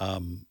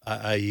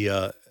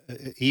 I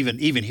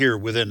even here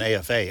within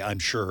AFA, I'm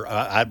sure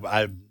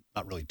I've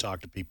not really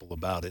talked to people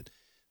about it.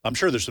 I'm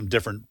sure there's some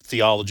different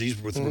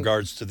theologies with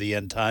regards to the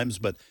end times,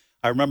 but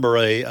I remember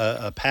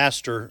a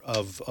pastor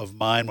of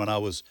mine when I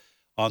was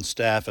on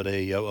staff at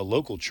a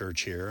local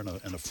church here,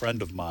 and a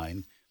friend of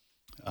mine.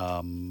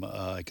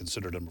 I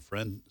considered him a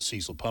friend,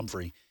 Cecil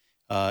Pumphrey.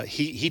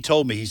 He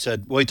told me, he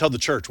told the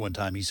church one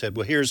time, he said,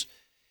 well, here's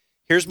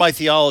my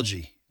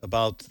theology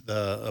about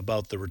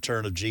the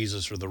return of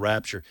Jesus or the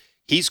rapture.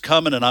 He's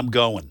coming and I'm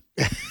going.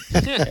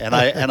 and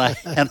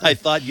I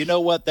thought, you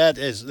know what, that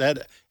is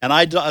that, and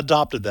I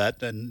adopted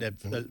that.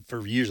 And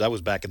for years, I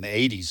was back in the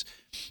 80s,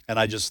 and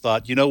I just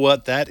thought, you know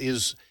what,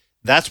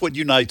 that's what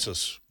unites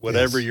us.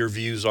 Whatever your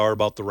views are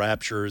about the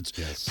rapture,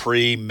 it's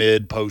pre,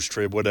 mid, post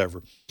trib,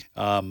 whatever.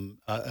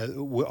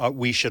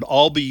 We should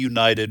all be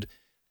united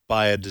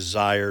by a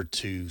desire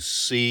to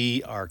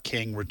see our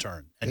King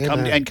return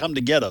and come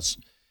to get us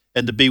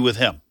and to be with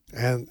Him.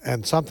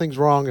 And something's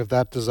wrong if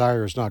that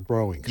desire is not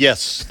growing.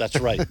 Yes, that's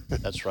right.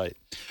 That's right.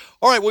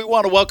 All right, we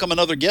want to welcome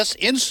another guest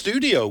in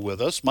studio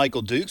with us,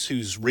 Michael Dukes,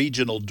 who's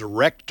regional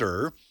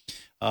director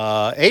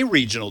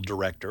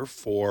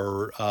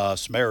for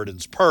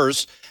Samaritan's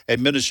Purse, a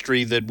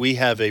ministry that we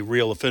have a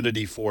real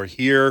affinity for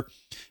here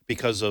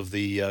because of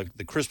the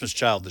Christmas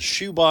Child, the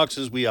shoe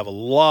boxes. We have a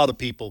lot of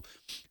people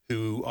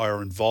who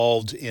are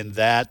involved in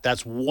that.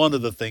 That's one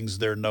of the things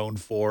they're known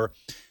for.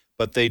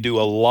 But they do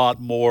a lot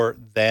more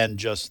than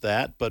just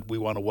that. But we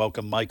want to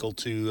welcome Michael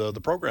to the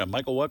program.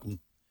 Michael,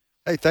 welcome.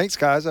 Hey, thanks,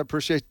 guys. I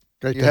appreciate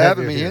you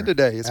having me in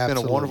today. It's been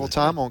a wonderful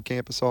time on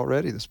campus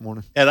already this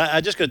morning. And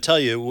I just got to tell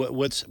you,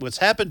 what's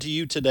happened to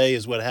you today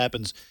is what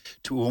happens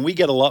to when we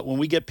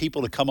get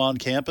people to come on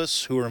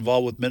campus who are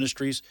involved with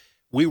ministries.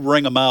 We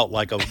wring them out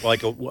like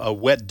a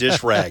wet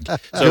dish rag.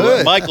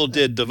 So Michael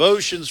did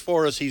devotions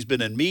for us. He's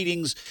been in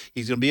meetings.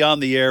 He's going to be on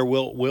the air.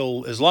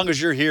 We'll as long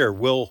as you're here,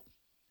 we'll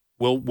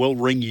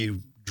wring you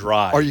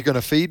dry. Are you going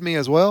to feed me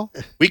as well?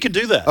 We can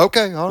do that.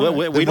 Okay, all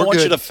right. We don't want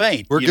you to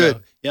faint. We're good.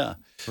 Know? Yeah.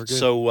 We're good.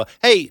 So,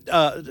 hey,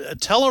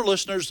 tell our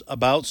listeners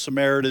about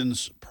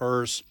Samaritan's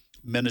Purse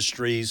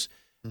Ministries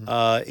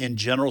in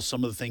general,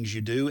 some of the things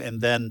you do, and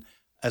then,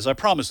 as I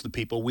promised the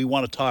people, we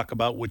want to talk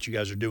about what you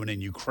guys are doing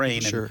in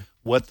Ukraine and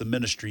what the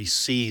ministry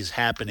sees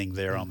happening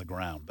there on the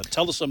ground. But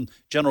tell us some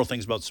general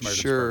things about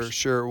Samaritan's Purse.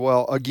 Sure.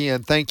 Well,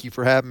 again, thank you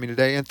for having me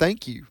today, and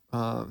thank you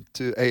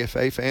to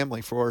AFA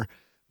family for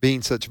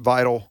being such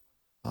vital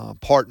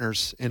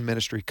partners in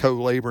ministry,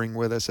 co-laboring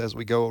with us as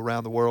we go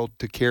around the world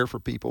to care for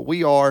people.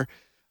 We are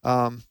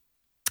an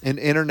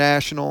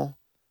international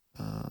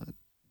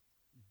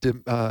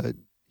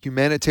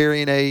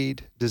humanitarian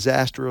aid,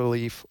 disaster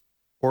relief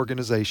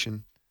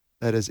organization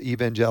that is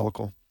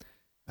evangelical.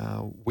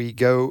 We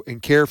go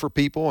and care for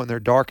people in their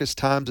darkest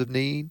times of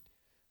need,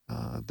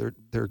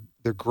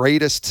 their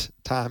greatest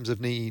times of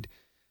need,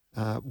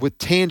 with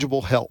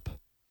tangible help,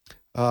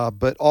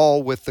 but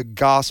all with the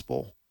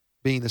gospel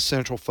being the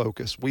central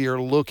focus. We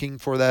are looking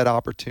for that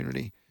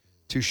opportunity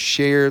to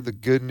share the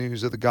good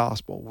news of the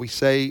gospel. We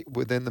say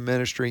within the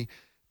ministry,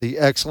 the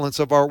excellence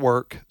of our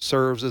work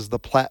serves as the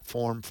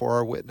platform for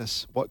our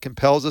witness. What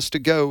compels us to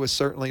go is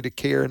certainly to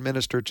care and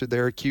minister to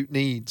their acute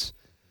needs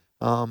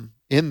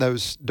in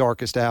those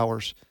darkest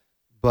hours,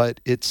 but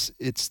it's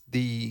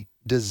the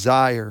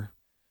desire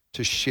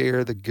to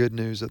share the good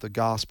news of the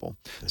gospel.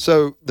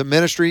 So the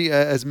ministry,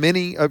 as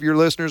many of your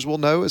listeners will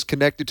know, is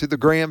connected to the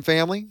Graham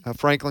family.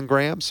 Franklin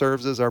Graham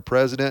serves as our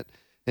president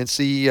and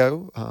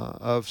CEO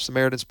of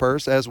Samaritan's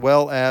Purse, as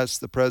well as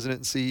the president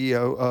and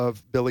CEO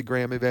of Billy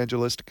Graham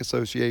Evangelistic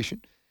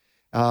Association.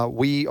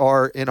 We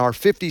are in our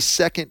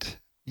 52nd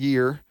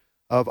year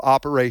of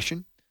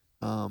operation,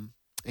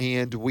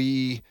 and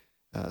we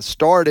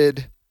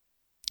started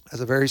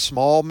as a very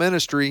small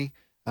ministry,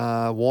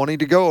 wanting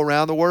to go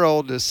around the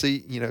world to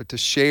see, to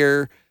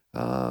share,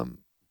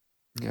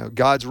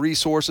 God's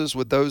resources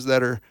with those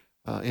that are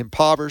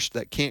impoverished,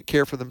 that can't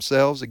care for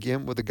themselves,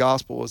 again, with the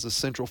gospel as a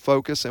central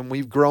focus. And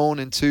we've grown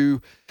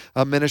into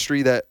a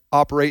ministry that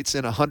operates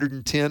in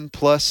 110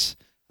 plus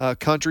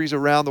countries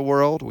around the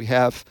world. We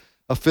have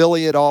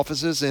affiliate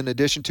offices in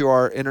addition to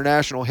our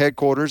international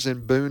headquarters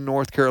in Boone,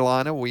 North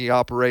Carolina. We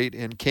operate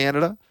in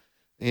Canada,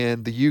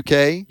 in the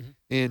UK,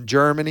 in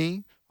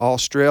Germany,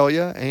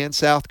 Australia, and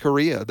South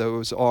Korea.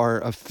 Those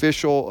are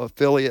official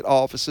affiliate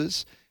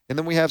offices. And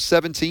then we have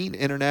 17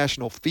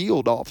 international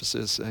field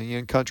offices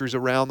in countries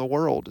around the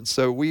world. And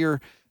so we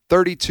are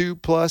 32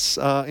 plus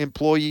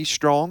employees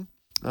strong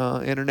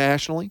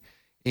internationally,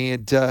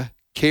 and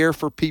care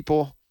for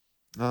people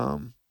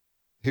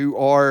who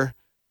are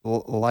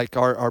like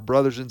our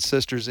brothers and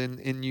sisters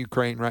in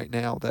Ukraine right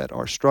now that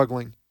are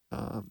struggling.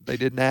 They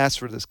didn't ask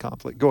for this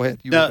conflict. Go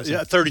ahead.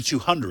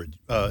 3,200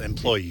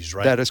 employees,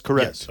 right? That is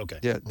correct. Yes, okay.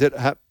 Yeah.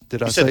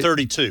 Did I said say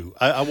 32?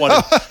 I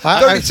wanted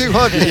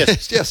 3,200.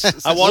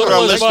 Yes. I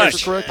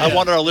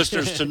wanted our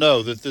listeners to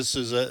know that this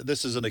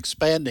is an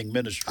expanding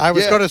ministry. I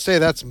was going to say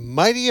that's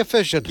mighty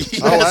efficient. Yes.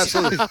 Oh,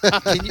 absolutely.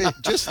 Can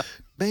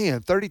you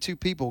 32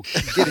 people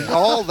getting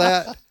all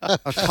that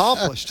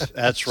accomplished.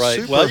 That's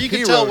right. Well, you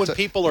can tell when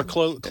people are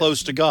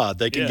close to God,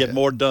 they can get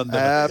more done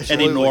than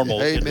any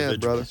normal individual.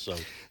 Brother. So.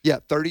 Yeah,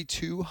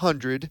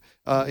 3,200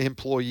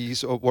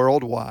 employees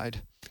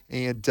worldwide,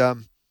 and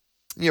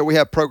we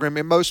have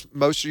programming. Most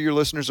of your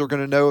listeners are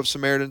going to know of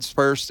Samaritan's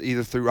Purse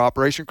either through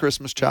Operation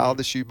Christmas Child,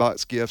 the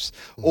shoebox gifts,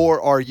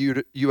 or our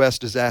U.S.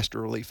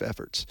 disaster relief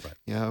efforts.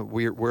 Right.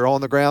 We're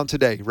on the ground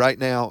today, right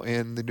now,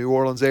 in the New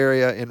Orleans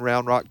area, in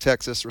Round Rock,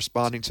 Texas,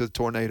 responding to the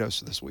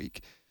tornadoes this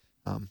week.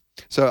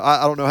 So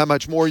I don't know how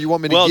much more you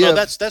want me to give. Well,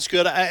 no, that's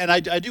good. I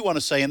do want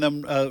to say, and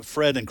then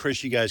Fred and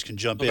Chris, you guys can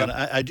jump in.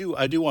 I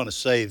do want to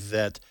say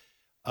that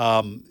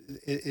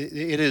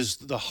it is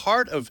the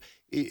heart of.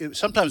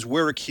 Sometimes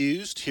we're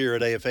accused here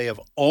at AFA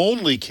of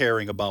only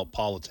caring about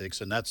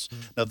politics, and that's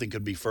nothing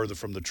could be further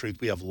from the truth.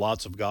 We have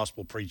lots of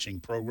gospel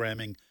preaching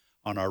programming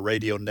on our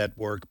radio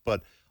network,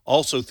 but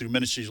also through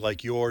ministries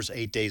like yours,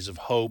 8 Days of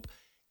Hope.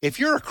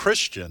 If you're a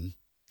Christian,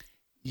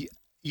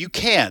 you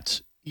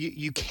can't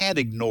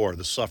ignore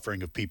the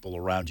suffering of people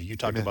around you. You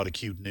talk about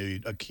acute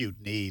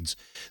needs,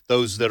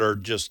 those that are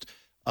just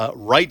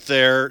right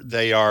there.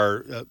 They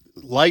are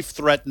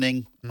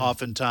life-threatening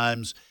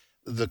oftentimes.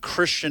 The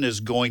Christian is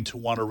going to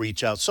want to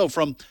reach out. So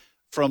from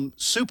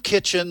soup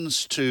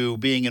kitchens to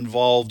being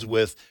involved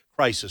with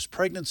crisis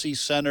pregnancy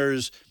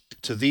centers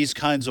to these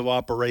kinds of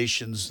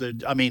operations.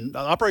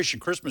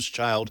 Operation Christmas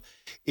Child,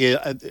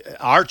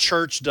 our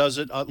church does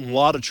it, a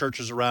lot of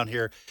churches around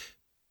here.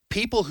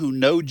 People who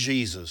know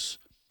Jesus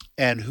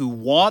and who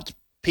want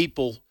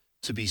people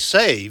to be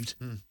saved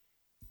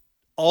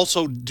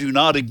also do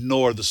not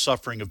ignore the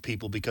suffering of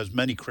people, because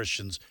many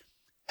Christians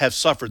have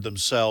suffered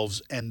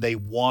themselves and they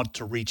want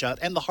to reach out.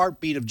 And the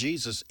heartbeat of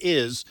Jesus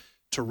is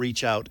to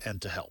reach out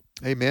and to help.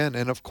 Amen.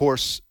 And of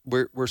course,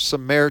 we're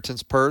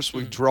Samaritan's Purse.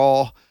 We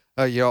draw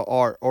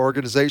our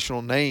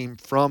organizational name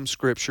from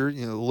Scripture,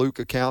 Luke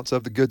accounts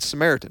of the Good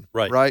Samaritan.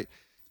 Right.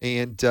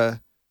 And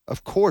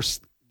of course,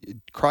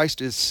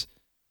 Christ is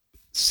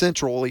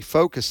centrally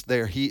focused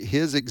there.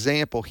 His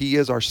example, he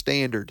is our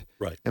standard.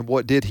 Right. And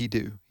what did he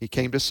do? He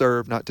came to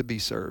serve, not to be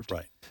served.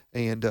 Right.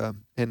 And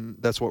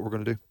that's what we're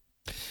going to do.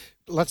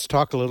 Let's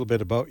talk a little bit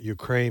about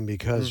Ukraine,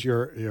 because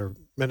your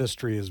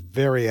ministry is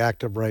very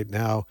active right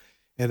now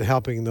in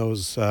helping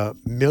those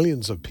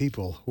millions of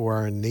people who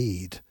are in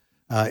need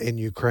in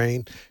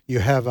Ukraine. You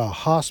have a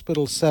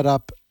hospital set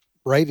up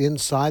right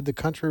inside the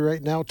country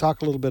right now.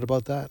 Talk a little bit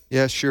about that.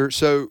 Yeah, sure.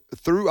 So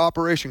through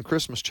Operation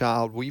Christmas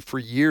Child, we for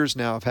years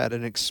now have had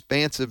an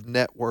expansive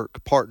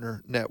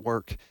partner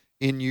network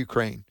in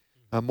Ukraine,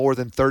 more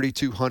than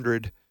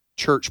 3,200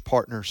 church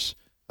partners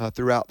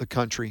throughout the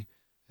country.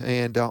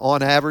 And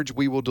on average,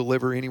 we will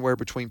deliver anywhere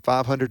between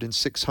 500 and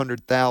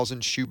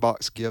 600,000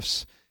 shoebox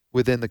gifts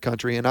within the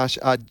country. And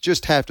I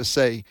just have to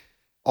say,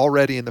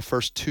 already in the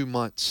first 2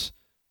 months,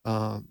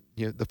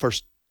 the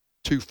first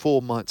 2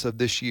 full months of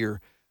this year,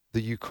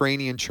 the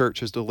Ukrainian church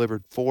has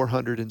delivered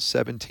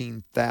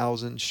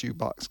 417,000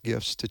 shoebox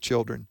gifts to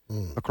children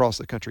across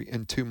the country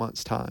in 2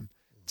 months' time.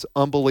 It's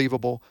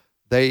unbelievable.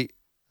 We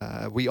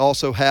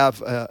also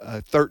have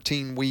a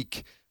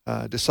 13-week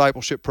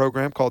discipleship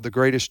program called The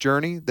Greatest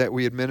Journey that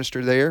we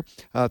administer there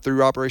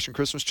through Operation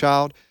Christmas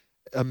Child.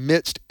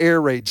 Amidst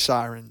air raid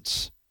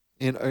sirens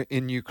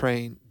in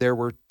Ukraine, there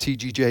were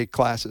TGJ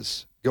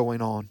classes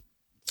going on.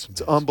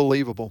 It's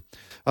unbelievable.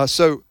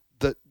 So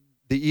the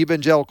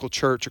evangelical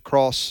church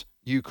across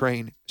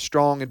Ukraine,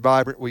 strong and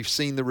vibrant. We've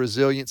seen the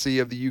resiliency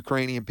of the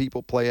Ukrainian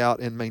people play out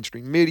in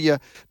mainstream media.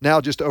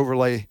 Now just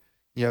overlay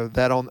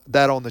that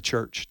on the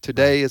church.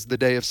 Today is the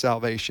day of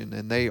salvation,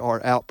 and they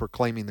are out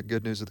proclaiming the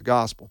good news of the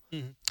gospel.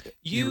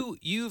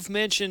 You've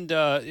mentioned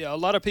a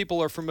lot of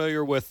people are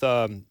familiar with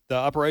the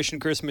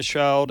Operation Christmas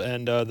Child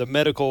and the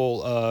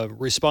medical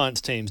response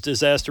teams,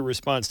 disaster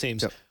response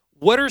teams. Yep.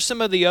 What are some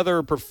of the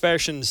other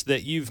professions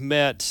that you've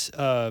met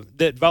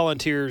that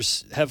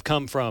volunteers have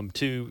come from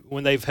to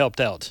when they've helped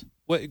out?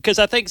 Because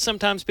I think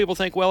sometimes people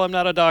think, well, I'm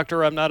not a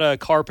doctor, I'm not a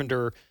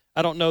carpenter,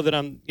 I don't know that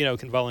I'm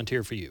can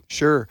volunteer for you.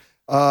 Sure.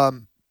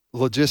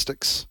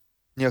 Logistics.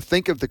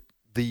 Think of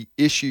the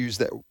issues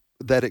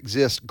that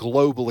exist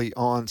globally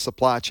on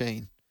supply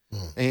chain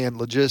and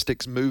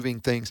logistics, moving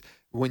things.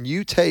 When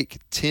you take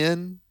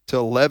 10 to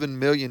 11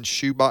 million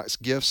shoebox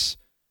gifts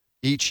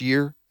each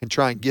year and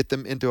try and get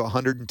them into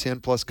 110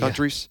 plus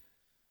countries,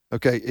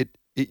 okay,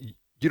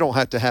 you don't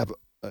have to have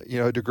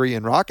a degree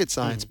in rocket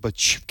science,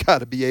 but you've got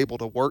to be able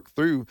to work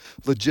through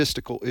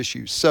logistical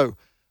issues. So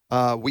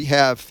we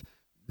have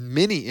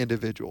many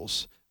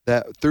individuals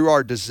that through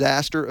our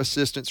disaster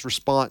assistance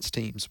response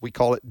teams, we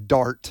call it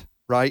DART,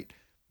 right?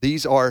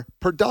 These are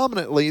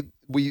predominantly,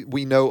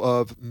 we know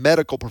of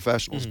medical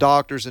professionals,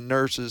 doctors and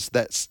nurses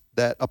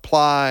that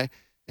apply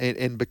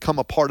and become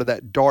a part of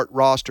that DART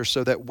roster,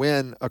 so that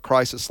when a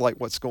crisis like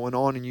what's going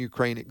on in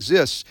Ukraine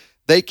exists,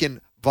 they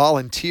can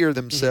volunteer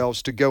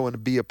themselves to go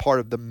and be a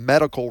part of the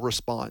medical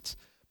response.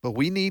 But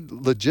we need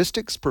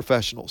logistics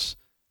professionals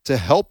to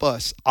help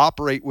us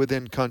operate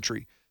within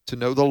country, to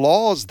know the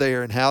laws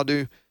there and how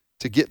to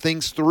get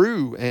things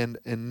through, and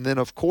then,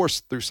 of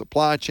course, through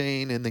supply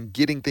chain and then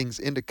getting things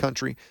into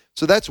country.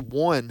 So that's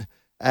one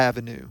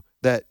avenue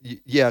that,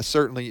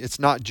 certainly it's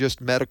not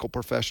just medical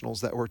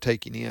professionals that we're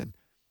taking in.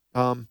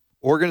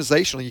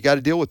 organizationally, you got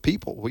to deal with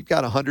people. We've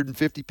got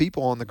 150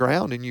 people on the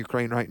ground in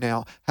Ukraine right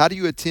now. How do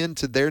you attend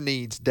to their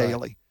needs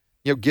daily?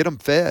 Right. Get them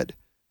fed.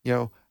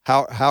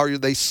 How are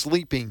they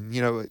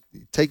sleeping?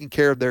 Taking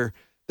care of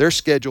their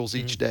schedules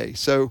each day.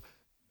 So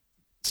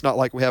it's not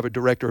like we have a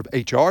director of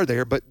HR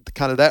there, but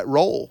kind of that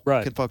role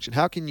can function.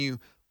 How can you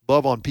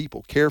love on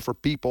people, care for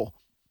people,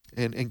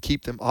 and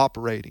keep them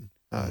operating,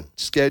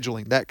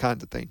 scheduling, that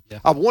kind of thing? Yeah.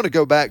 I want to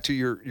go back to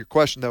your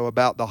question, though,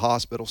 about the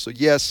hospital. So,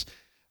 yes,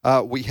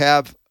 we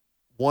have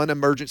one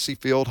emergency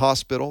field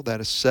hospital that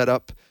is set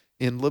up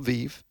in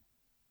Lviv,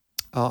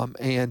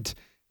 and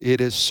it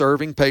is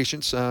serving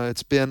patients.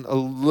 It's been a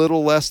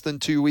little less than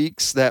 2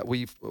 weeks that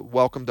we've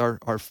welcomed our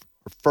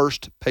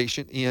first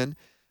patient in.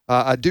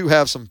 I do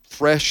have some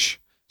fresh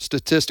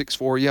statistics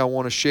for you I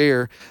want to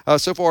share.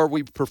 So far,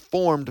 we've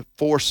performed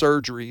 4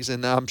 surgeries,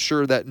 and I'm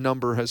sure that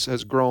number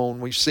has grown.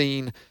 We've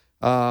seen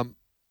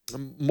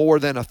more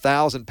than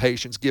 1,000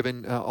 patients,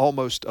 given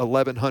almost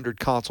 1,100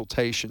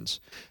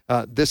 consultations.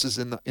 This is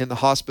in the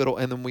hospital,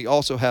 and then we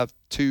also have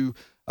 2.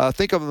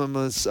 Think of them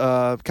as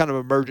kind of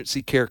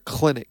emergency care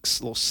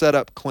clinics, little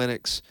setup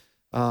clinics.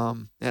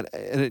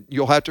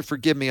 You'll have to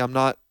forgive me.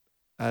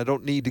 I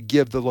don't need to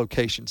give the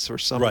locations for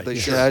some of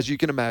these, as you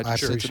can imagine,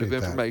 sensitive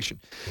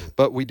information.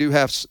 But we do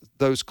have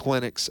those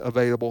clinics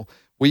available.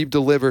 We've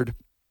delivered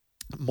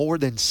more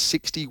than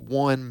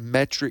 61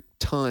 metric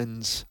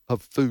tons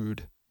of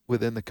food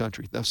within the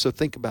country. So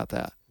think about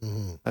that.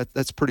 Mm-hmm.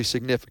 That's pretty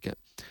significant.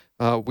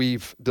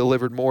 We've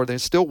delivered more than,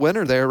 it's still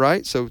winter there,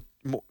 right? So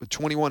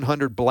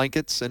 2,100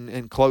 blankets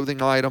and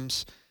clothing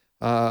items,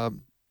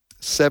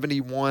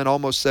 71,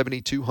 almost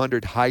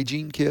 7,200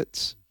 hygiene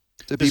kits.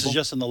 This is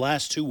just in the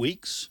last 2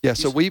 weeks? Yeah,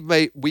 so we've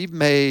been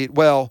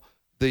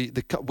on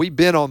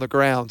the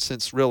ground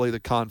since really the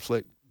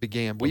conflict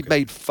began. We've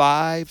made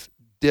 5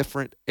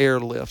 different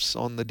airlifts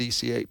on the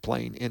DC-8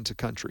 plane into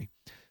country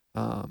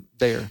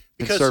there.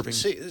 Because serving.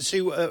 see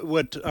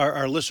what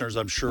our listeners,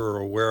 I'm sure, are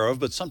aware of,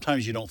 but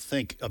sometimes you don't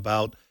think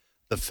about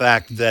the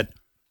fact that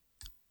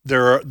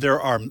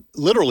there are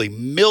literally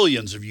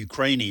millions of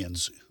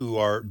Ukrainians who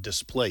are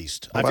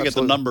displaced. I forget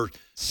the number.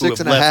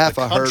 6.5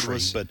 I heard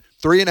was, but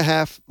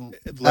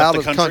 3.5 out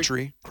of the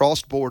country,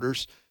 crossed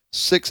borders.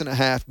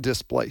 6.5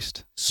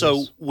 displaced.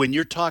 So when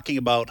you're talking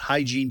about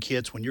hygiene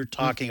kits, when you're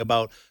talking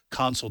about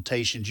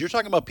consultations, you're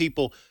talking about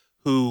people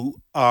who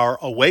are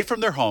away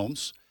from their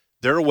homes.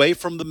 They're away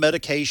from the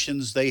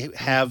medications they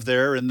have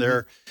there in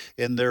their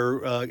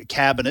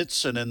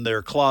cabinets and in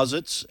their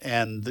closets,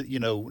 and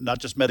not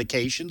just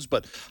medications,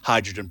 but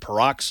hydrogen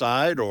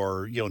peroxide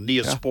or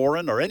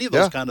Neosporin or any of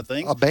those kind of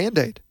things. A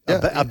Band-Aid,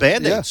 a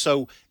Band-Aid. Yeah.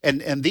 So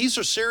and these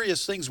are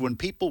serious things when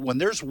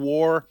there's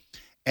war,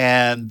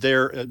 and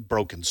there are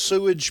broken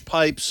sewage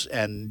pipes,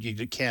 and you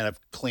can't have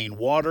clean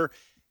water,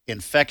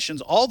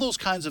 infections, all those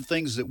kinds of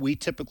things that we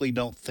typically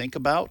don't think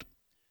about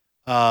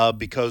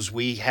because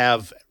we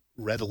have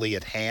readily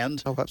at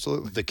hand. Oh,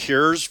 absolutely. The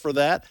cures for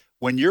that.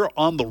 When you're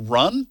on the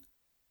run,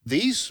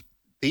 these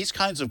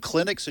kinds of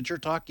clinics that you're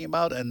talking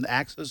about and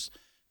access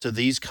to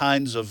these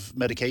kinds of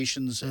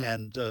medications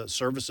and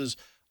services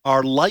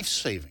are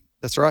life-saving.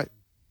 That's right.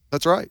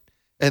 That's right.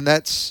 And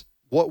that's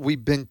what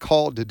we've been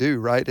called to do,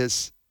 right,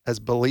 as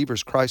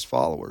believers, Christ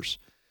followers.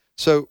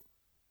 So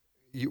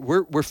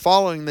we're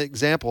following the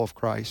example of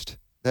Christ.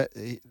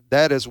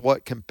 That is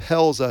what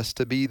compels us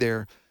to be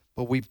there.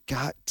 But we've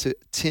got to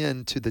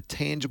tend to the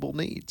tangible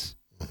needs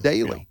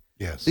daily.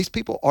 Yeah. Yes. These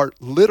people are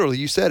literally,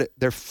 you said it,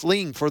 they're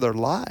fleeing for their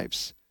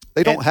lives.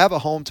 They don't have a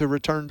home to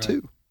return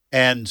to.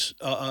 And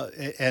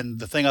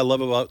the thing I love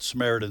about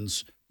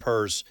Samaritan's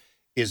Purse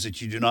is that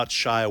you do not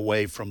shy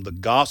away from the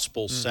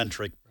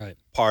gospel-centric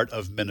part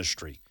of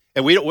ministry.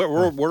 And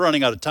we're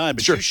running out of time,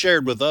 but you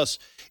shared with us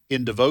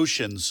in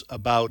devotions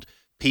about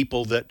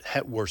people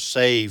that were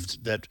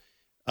saved that,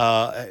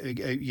 I think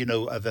you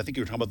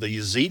were talking about the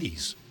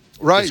Yazidis.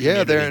 Right,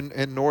 yeah, they're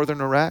in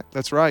northern Iraq.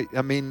 That's right.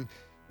 I mean,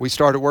 we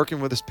started working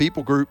with this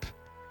people group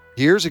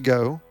years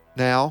ago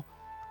now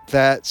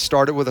that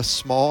started with a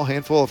small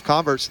handful of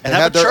converts. They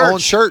have their own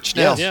church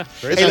now. Yeah.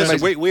 Hey,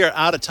 listen, we are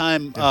out of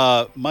time.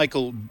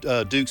 Michael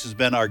Dukes has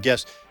been our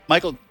guest.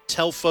 Michael,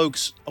 tell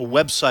folks a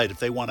website if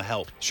they want to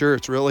help. Sure,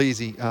 it's real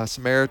easy.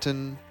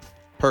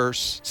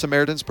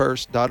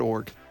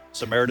 Samaritan'sPurse.org.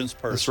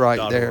 Samaritan'sPurse.org. That's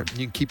right, there.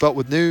 You can keep up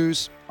with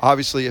news.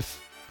 Obviously,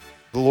 if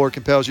the Lord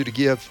compels you to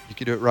give, you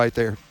can do it right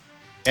there.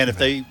 And if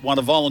they want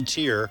to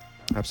volunteer,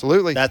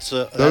 absolutely,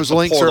 those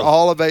links are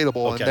all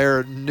available, and there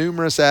are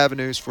numerous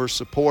avenues for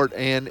support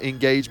and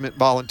engagement,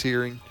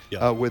 volunteering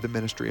with the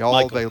ministry, all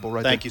Michael, available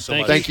right there. Thank you so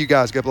much. Thank you,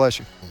 guys. God bless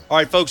you. All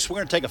right, folks, we're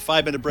going to take a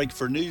 5-minute break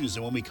for news,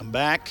 and when we come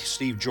back,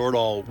 Steve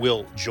Jordahl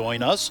will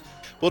join us.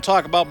 We'll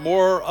talk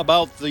more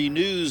about the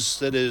news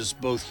that is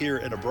both here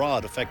and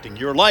abroad affecting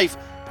your life.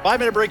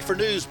 5-minute break for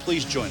news.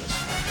 Please join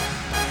us.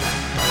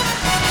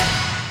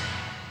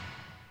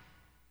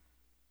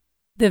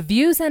 The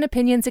views and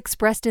opinions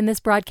expressed in this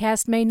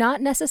broadcast may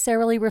not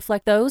necessarily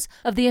reflect those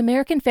of the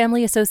American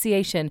Family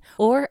Association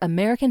or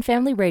American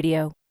Family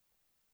Radio.